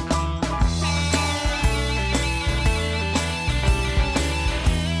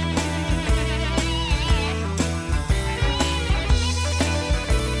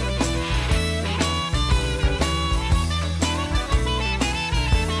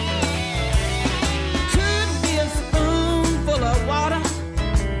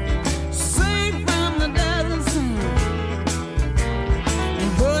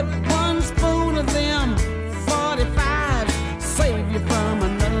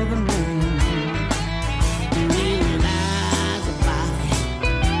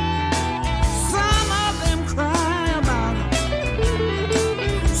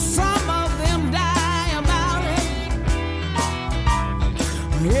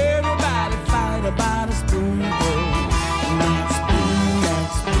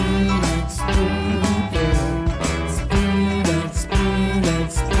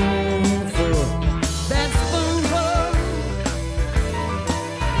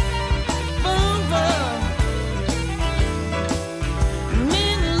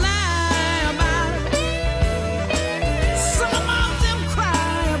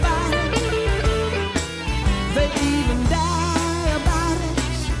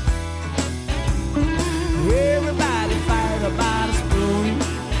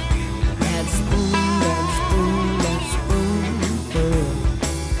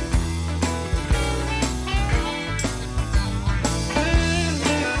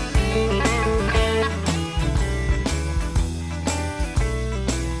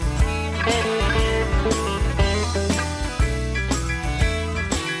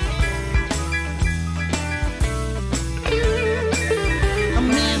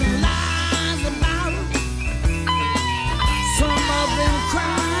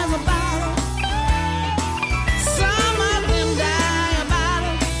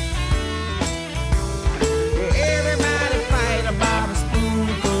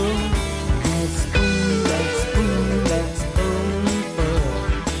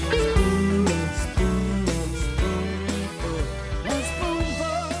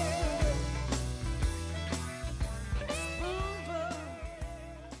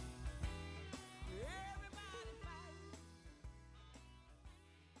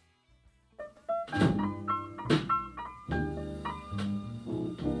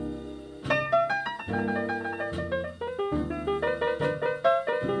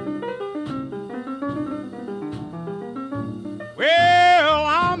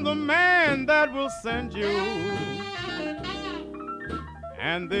 Send you,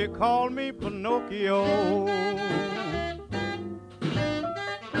 and they call me Pinocchio.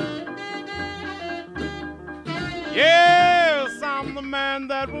 Yes, I'm the man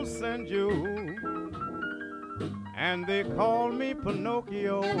that will send you, and they call me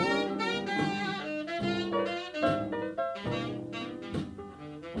Pinocchio.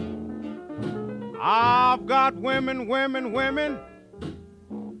 I've got women, women, women.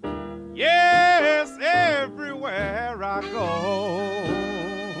 Yes, everywhere I go.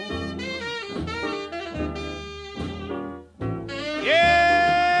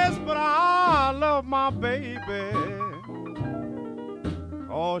 Yes, but I love my baby,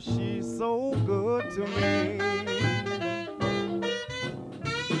 'cause she's so good to me.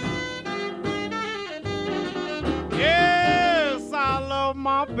 Yes, I love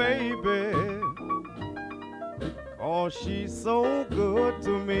my baby, 'cause she's so good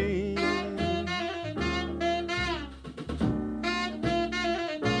to me.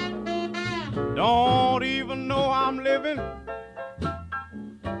 Don't even know I'm living.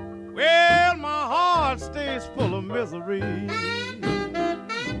 Well, my heart stays full of misery.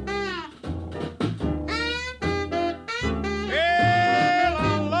 Well,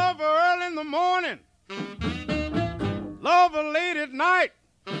 I love her early in the morning, love her late at night.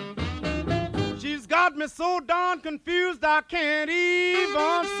 She's got me so darn confused I can't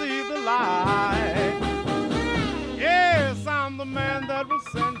even see the light. Yes, I'm the man that will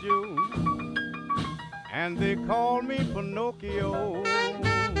send you, and they call me Pinocchio.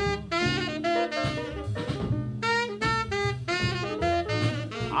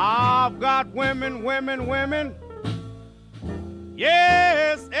 I've got women, women, women.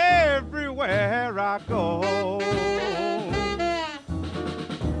 Yes, everywhere I go.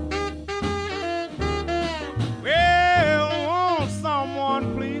 Well, won't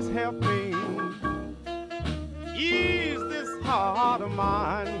someone please help me ease this heart of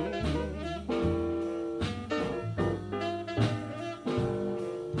mine?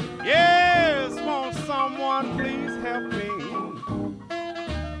 Yes, won't someone please help me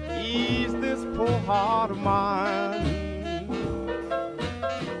ease this poor heart of mine?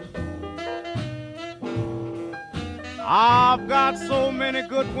 I've got so many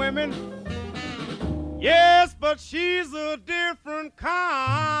good women, yes, but she's a different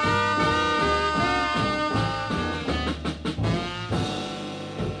kind.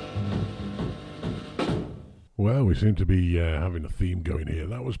 Well, we seem to be having a theme going here.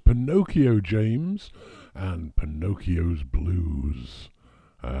 That was Pinocchio James and Pinocchio's Blues.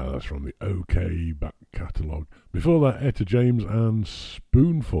 That's from the OK back catalogue. Before that, Etta James and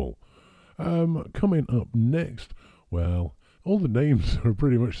Spoonful. Coming up next, well, all the names are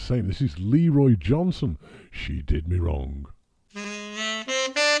pretty much the same. This is Leroy Johnson. She Did Me Wrong.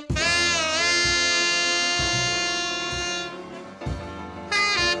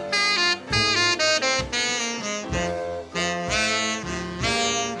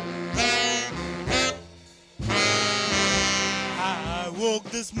 I woke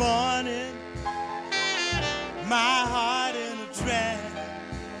this morning, my heart in a trance,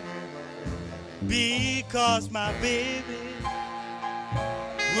 because my baby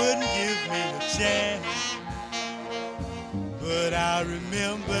wouldn't give me a chance. But I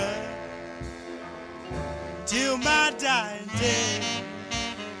remember till my dying day,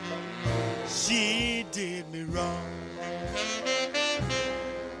 she did me wrong.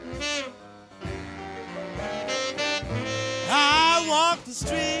 I walk the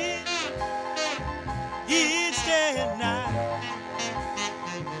street each day and night,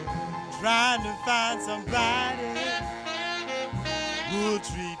 trying to find somebody who'll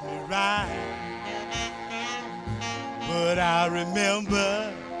treat me right. But I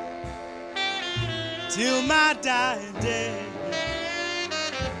remember till my dying day,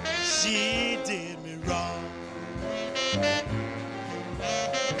 she did me wrong.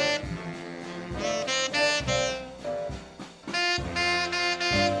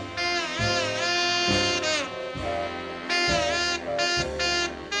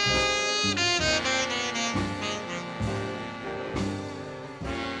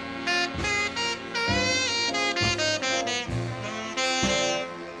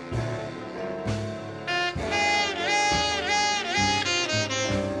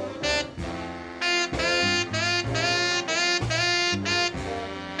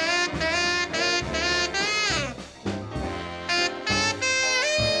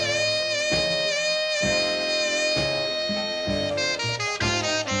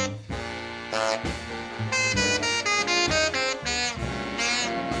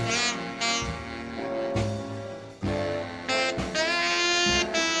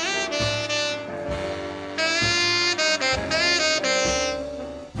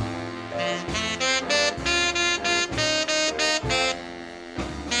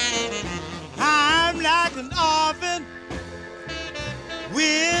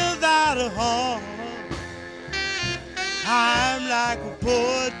 I'm like a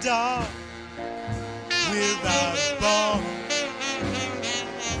poor dog without a bone.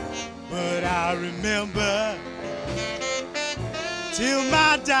 But I remember till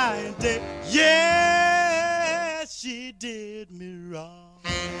my dying day, yeah, she did me wrong.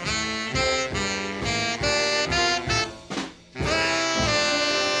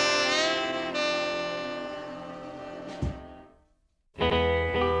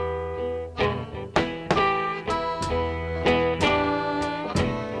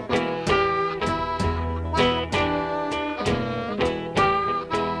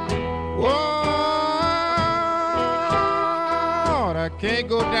 Can't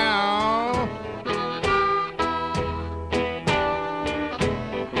go down.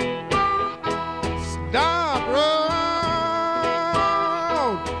 Dark road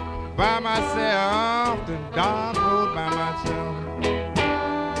by myself, the dark road by myself.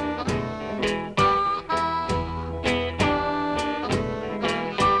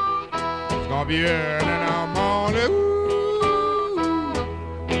 It's gonna be early in the morning.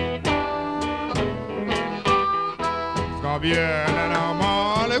 It's gonna be early.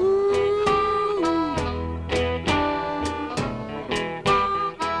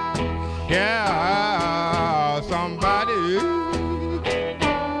 Yeah, somebody.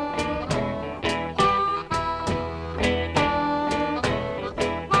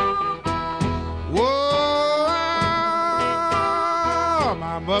 Whoa,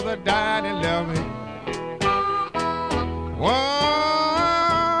 my mother died and left me. Whoa,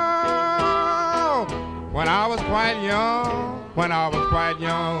 when I was quite young, when I was quite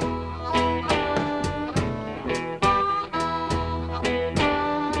young.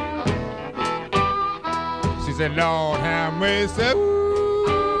 She said, Lord have mercy. Ooh.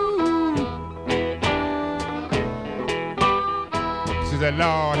 She said,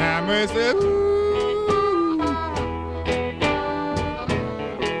 Lord have mercy. Ooh.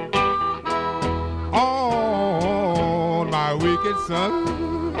 On my wicked son.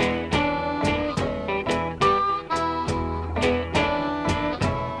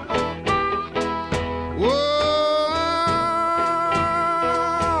 Whoa,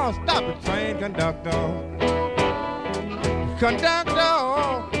 stop the train, conductor. Conductor,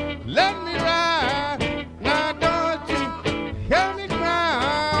 let me ride. Now don't you hear me cry.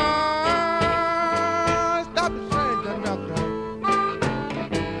 Stop the train, conductor.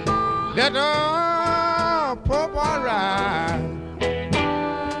 Let the poor boy ride.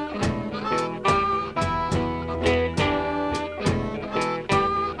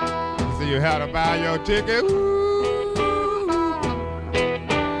 So you had to buy your ticket. Ooh.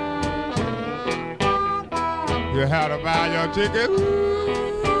 You had to buy your ticket. Ooh.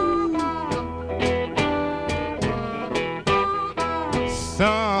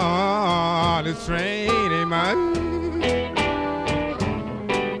 Son, this train ain't mine.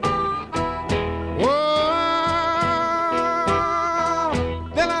 Whoa,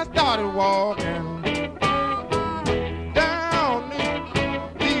 then I started walking down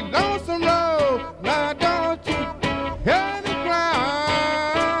the lonesome road. Now don't you hear me cry?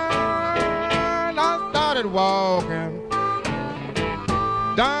 I started walking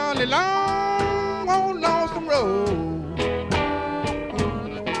down the long, old lonesome road.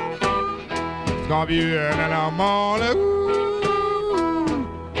 It's gonna be here in the morning. Ooh.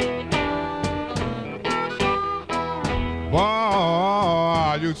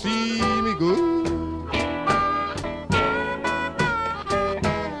 Boy, you see me good.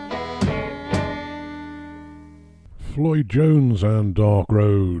 Floyd Jones and Dark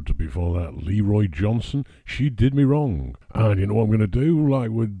Road. Before that, Leroy Johnson, She Did Me Wrong. And you know what I'm going to do?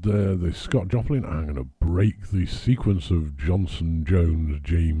 Like with the Scott Joplin, I'm going to break the sequence of Johnson, Jones,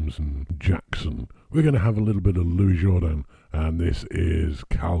 James and Jackson. We're going to have a little bit of Louis Jordan, and this is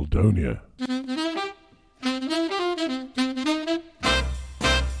Caledonia.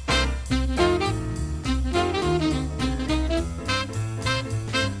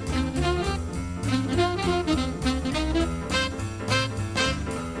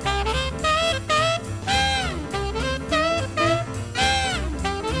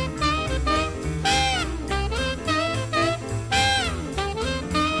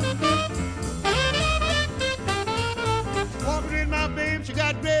 Walking in my babe, she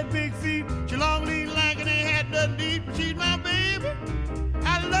got great big feet. She long, lean, lank, and ain't had nothing to eat. But she's my baby.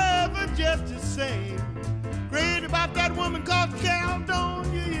 I love her just the same. Great about that woman called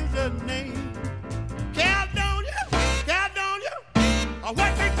Caledonia is her name. Caledonia, Caledonia. Oh,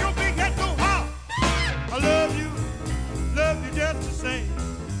 what makes your big head so hard? I love you just the same.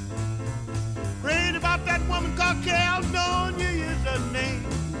 Great about that woman called Caledonia is her name.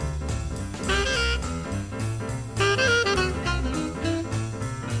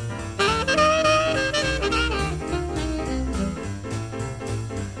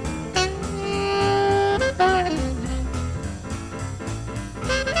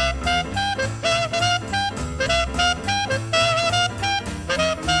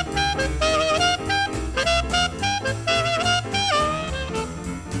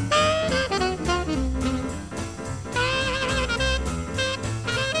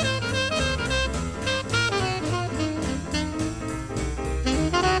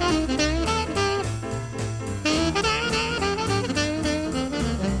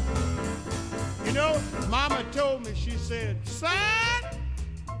 You know, Mama told me, she said, son,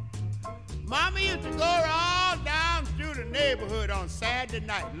 Mama used to go all down through the neighborhood on Saturday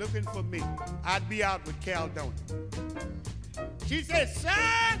night looking for me. I'd be out with Caledonia. She said,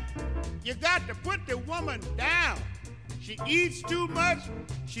 son, you got to put the woman down. She eats too much,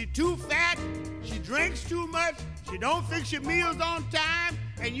 she too fat, she drinks too much, she don't fix your meals on time,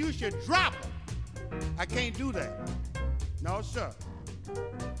 and you should drop her. I can't do that. No, sir.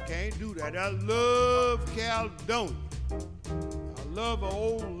 Can't do that. I love Caledonia. I love her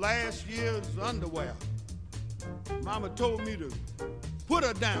old last year's underwear. Mama told me to put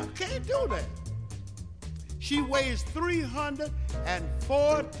her down. Can't do that. She weighs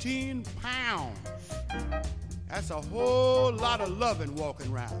 314 pounds. That's a whole lot of loving walking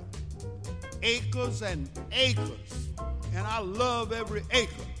around. Acres and acres. And I love every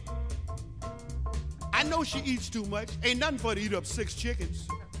acre. I I know she eats too much. Ain't nothing for her to eat up 6 chickens,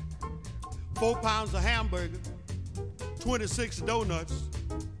 4 pounds of hamburger, 26 donuts,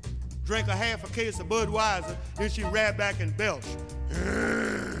 drank a half a case of Budweiser, then she ran back and belched.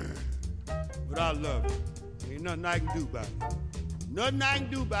 But I love her. Ain't nothing I can do about it. Nothing I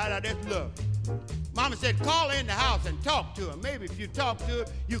can do about it, I just love her. Mama said, call her in the house and talk to her. Maybe if you talk to her,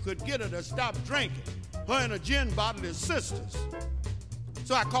 you could get her to stop drinking. Her and a gin bottle is sisters.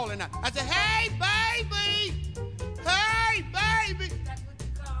 So I call her now. I said, hey, baby! Hey, baby!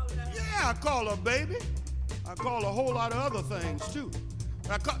 Yeah, I call her baby. I call her a whole lot of other things, too.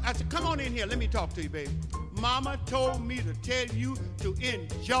 I said, come on in here. Let me talk to you, baby. Mama told me to tell you to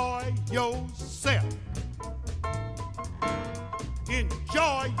enjoy yourself.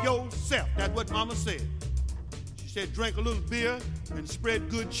 Enjoy yourself. That's what Mama said. She said, drink a little beer and spread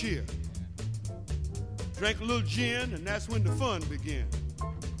good cheer. Drink a little gin, and that's when the fun begins.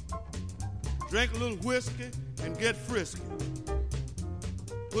 Drink a little whiskey and get frisky.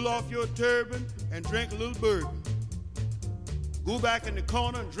 Pull off your turban and drink a little bourbon. Go back in the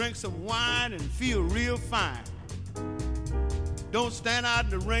corner and drink some wine and feel real fine. Don't stand out in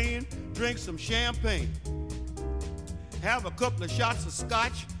the rain, drink some champagne. Have a couple of shots of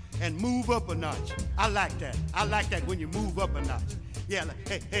scotch and move up a notch. I like that. I like that when you move up a notch. Yeah,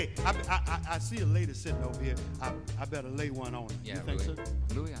 like, hey, I see a lady sitting over here. I better lay one on her. Yeah, you think Louis.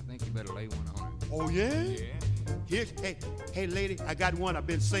 so? Louis, I think you better lay one on her. Oh, yeah? Yeah. Hey, lady, I got one I've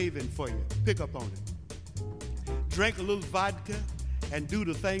been saving for you. Pick up on it. Drink a little vodka and do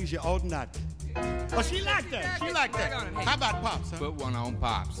the things you ought not to. Oh, she like that. She like that. How about Pops, huh? Put one on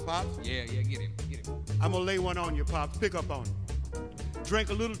Pops. Pops? Yeah, get him. I'm going to lay one on you, Pops. Pick up on it. Drink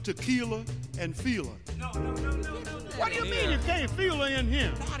a little tequila and feel her. No. What do you mean you can't feel her in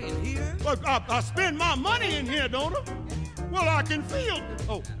here? Not in here. Well, I spend my money in here, don't I? Well, I can feel.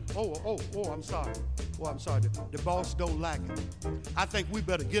 Oh, I'm sorry. Oh, I'm sorry. The boss don't like it. I think we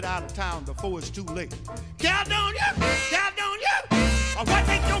better get out of town before it's too late. Caledonia! Caledonia! Oh, what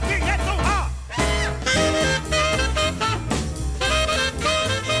makes your big head so hard?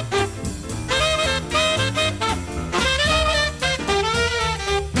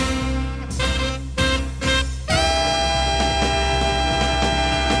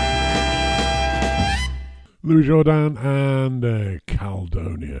 Louis Jordan and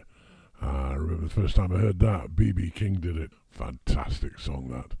Caledonia. I remember the first time I heard that, B.B. King did it. Fantastic song,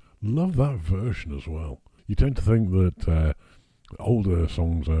 that. Love that version as well. You tend to think that older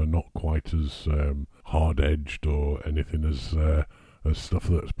songs are not quite as hard-edged or anything as stuff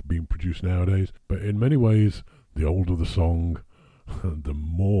that's being produced nowadays. But in many ways, the older the song, the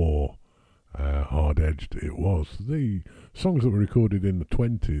more hard-edged it was. The songs that were recorded in the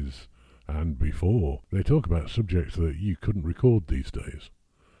 20s and before, they talk about subjects that you couldn't record these days.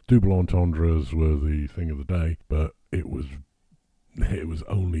 Double entendres were the thing of the day, but it was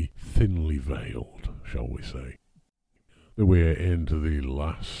only thinly veiled, shall we say. We're into the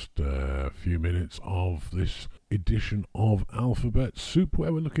last few minutes of this edition of Alphabet Soup,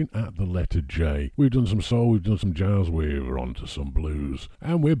 where we're looking at the letter J. We've done some soul, we've done some jazz, we're on to some blues,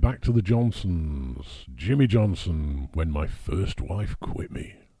 and we're back to the Johnsons. Jimmy Johnson, When My First Wife Quit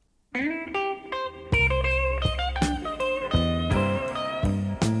Me.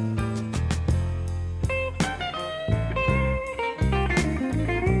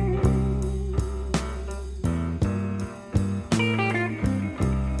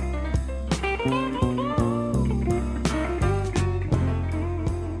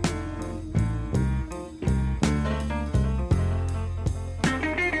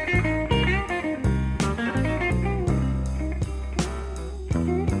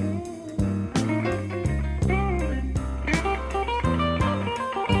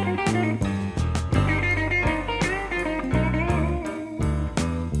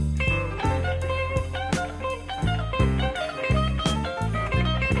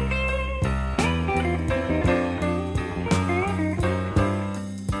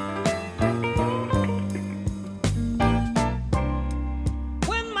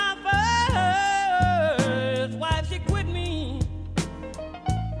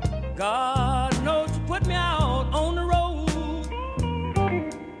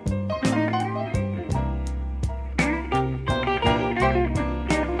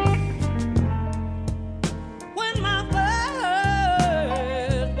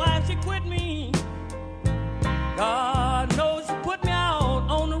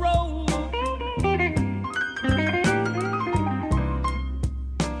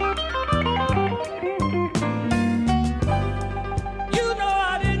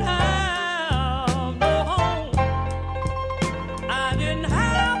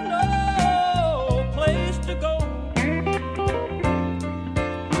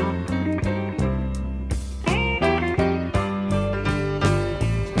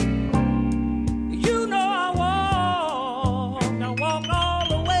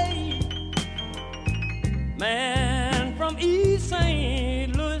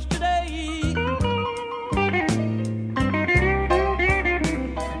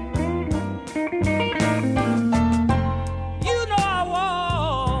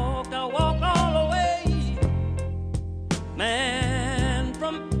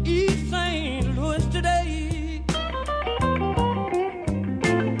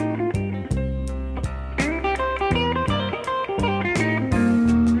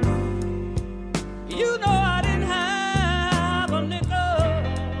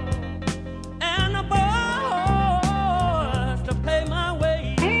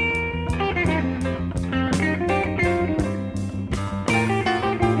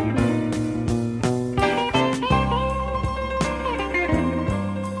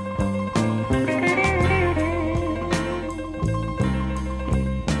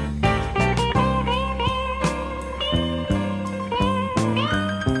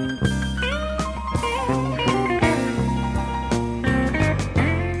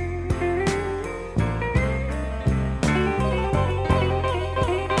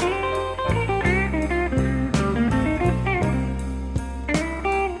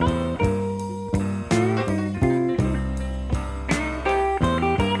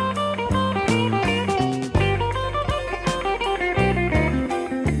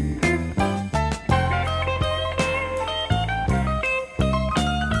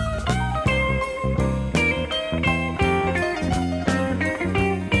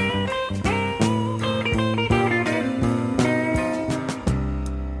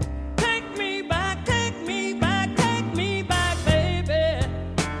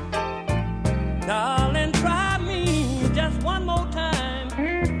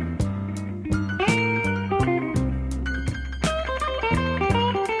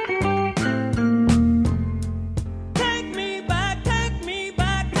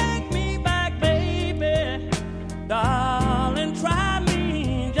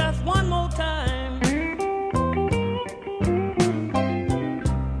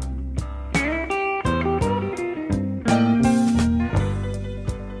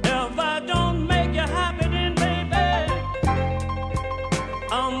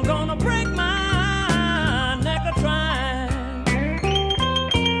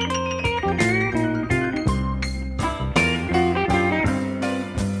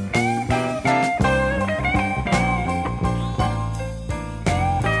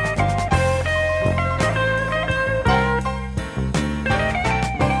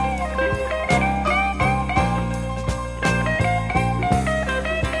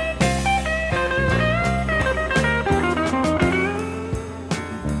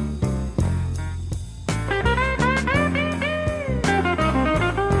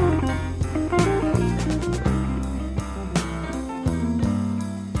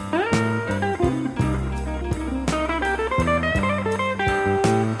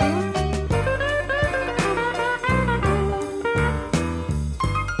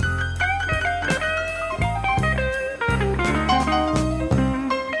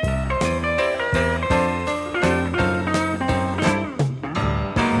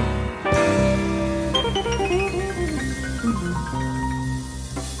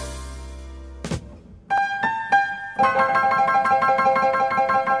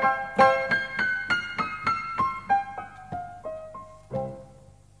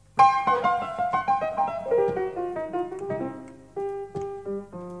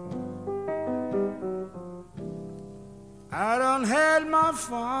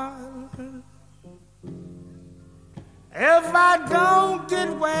 fun. If I don't get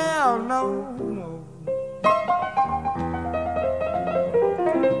well, no, no.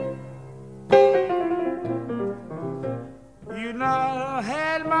 You know, I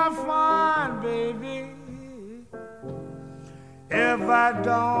had my fun, baby. If I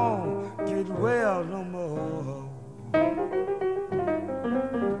don't get well no more.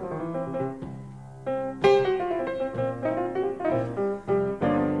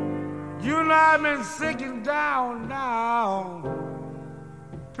 You know, I've been sinking down now.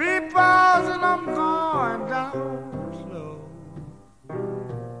 People, and I'm going down slow.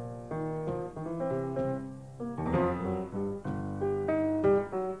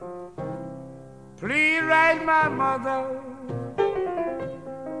 Please write my mother.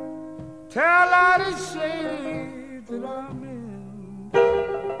 Tell her the shade that I'm in.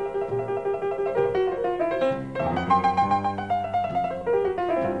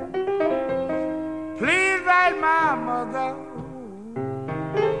 Please write my mother.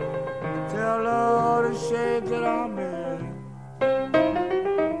 Tell her the shade that I'm in.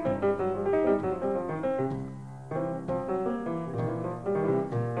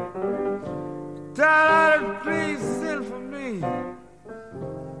 Tell her to please send for me.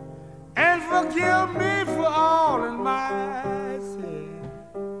 And forgive me for all in my sin.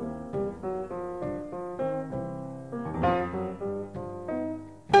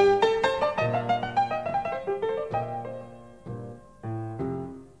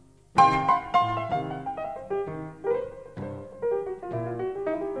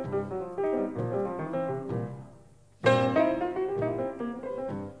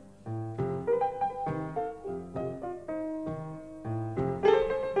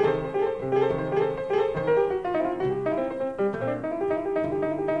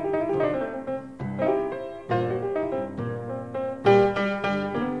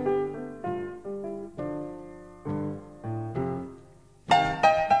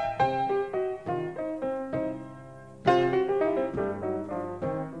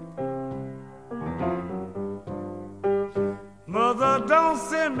 Mother, don't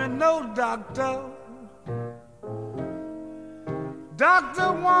send me no doctor.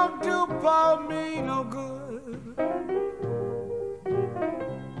 Doctor won't do for me no good.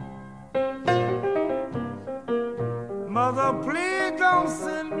 Mother, please don't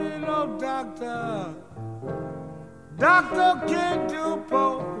send me no doctor. Doctor can't do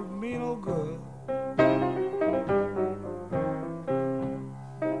for me no good.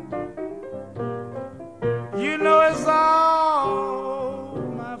 You know it's all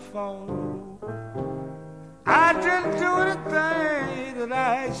my fault. I didn't do anything that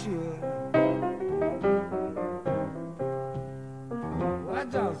I should.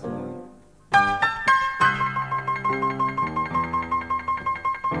 Watch out, son.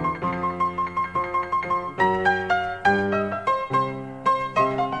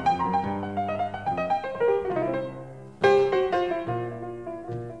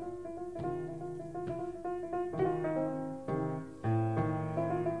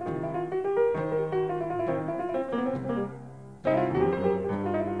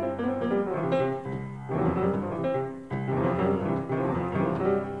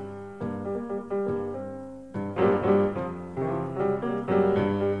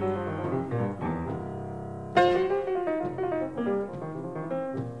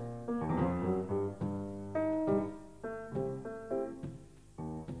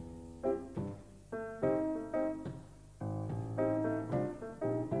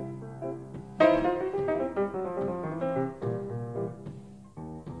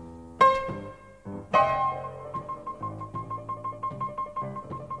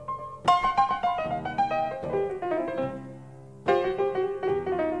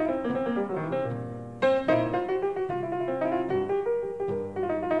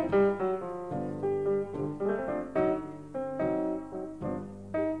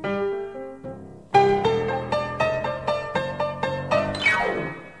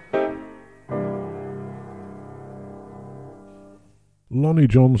 Lonnie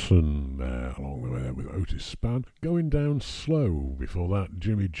Johnson along the way there with Otis Spann. Going Down Slow. Before that,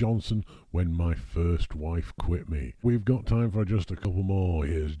 Jimmy Johnson, When My First Wife Quit Me. We've got time for just a couple more.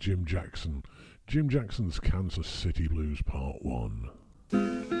 Here's Jim Jackson. Jim Jackson's Kansas City Blues Part 1.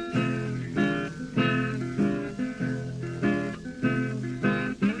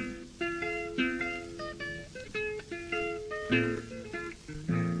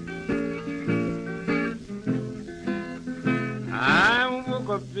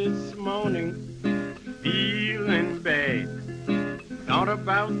 Up this morning feeling bad, thought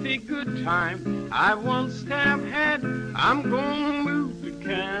about the good time I once have had. I'm gonna move to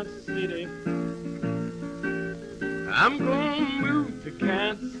City. I'm gonna move to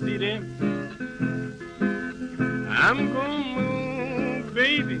Kansas City. I'm gonna move,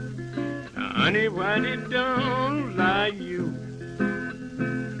 baby. Honey, why it don't like you?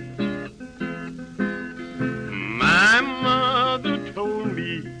 My mother told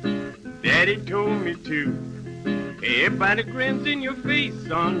me, Daddy told me too. Everybody grins in your face,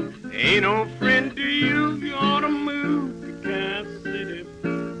 son. Ain't no friend to you. You ought to move to Kansas City.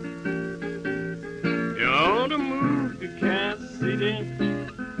 You ought to move to Kansas City.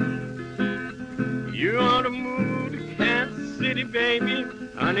 You ought to move to Kansas City, baby.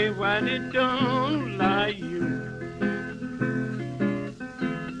 Honey, why they don't like you?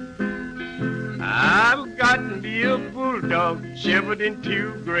 I've got me a bulldog, shepherd and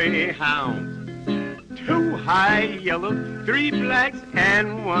 2 greyhounds. 2 high yellow, 3 blacks,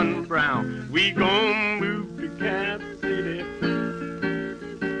 and 1 brown. We gon' move to Kansas City.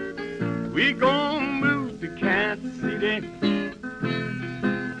 We gon' move to Kansas City.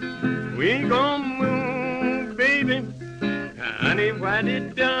 We gon' move, baby. Honey, why they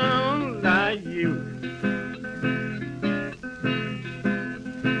don't like you?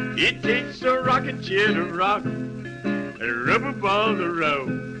 It takes a rocking chair to rock, a rubber ball to roll,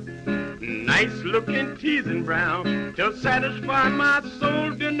 nice looking teasing brown to satisfy my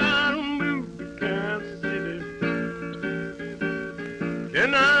soul. Then I'll move to Kansas City.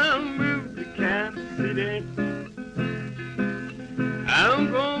 Then I'll move to Kansas City.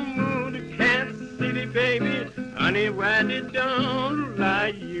 I'm gonna move to Kansas City, baby. Honey, why they don't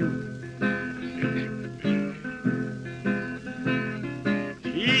like you?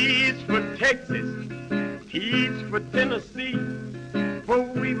 T's for Texas, T's for Tennessee. 4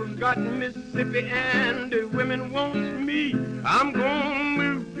 Wheels got Mississippi and the women wants me. I'm gonna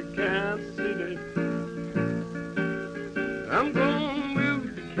move to Kansas City. I'm gonna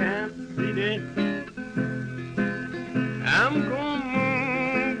move to Kansas City. I'm gonna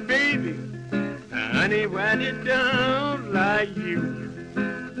move, baby. Honey, why they don't like you?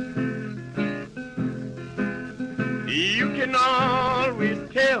 You can always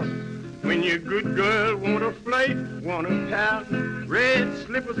tell when your good girl want a flight, want a pal, red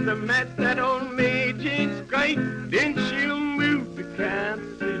slippers to match that old May Jane skirt. Then she'll move to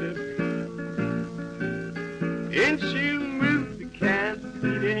Kansas City. Then she'll move to Kansas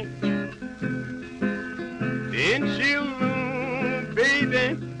City. Then she'll move,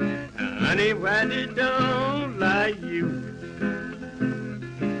 baby. Honey, why they don't like you?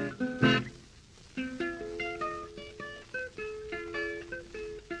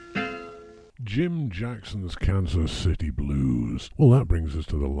 Jim Jackson's Kansas City Blues. Well, that brings us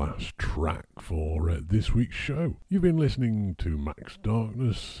to the last track for this week's show. You've been listening to Max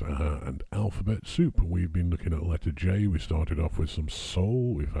Darkness and Alphabet Soup. We've been looking at letter J. We started off with some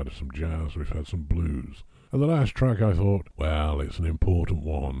soul, we've had some jazz, we've had some blues. And the last track I thought, well, it's an important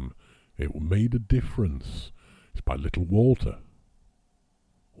one. It made a difference. It's by Little Walter.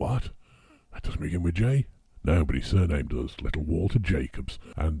 What? That doesn't begin with J? No, but his surname does, Little Walter Jacobs,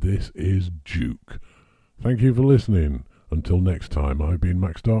 and this is Duke. Thank you for listening. Until next time, I've been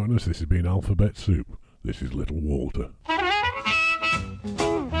Max Darkness, this has been Alphabet Soup, this is Little Walter.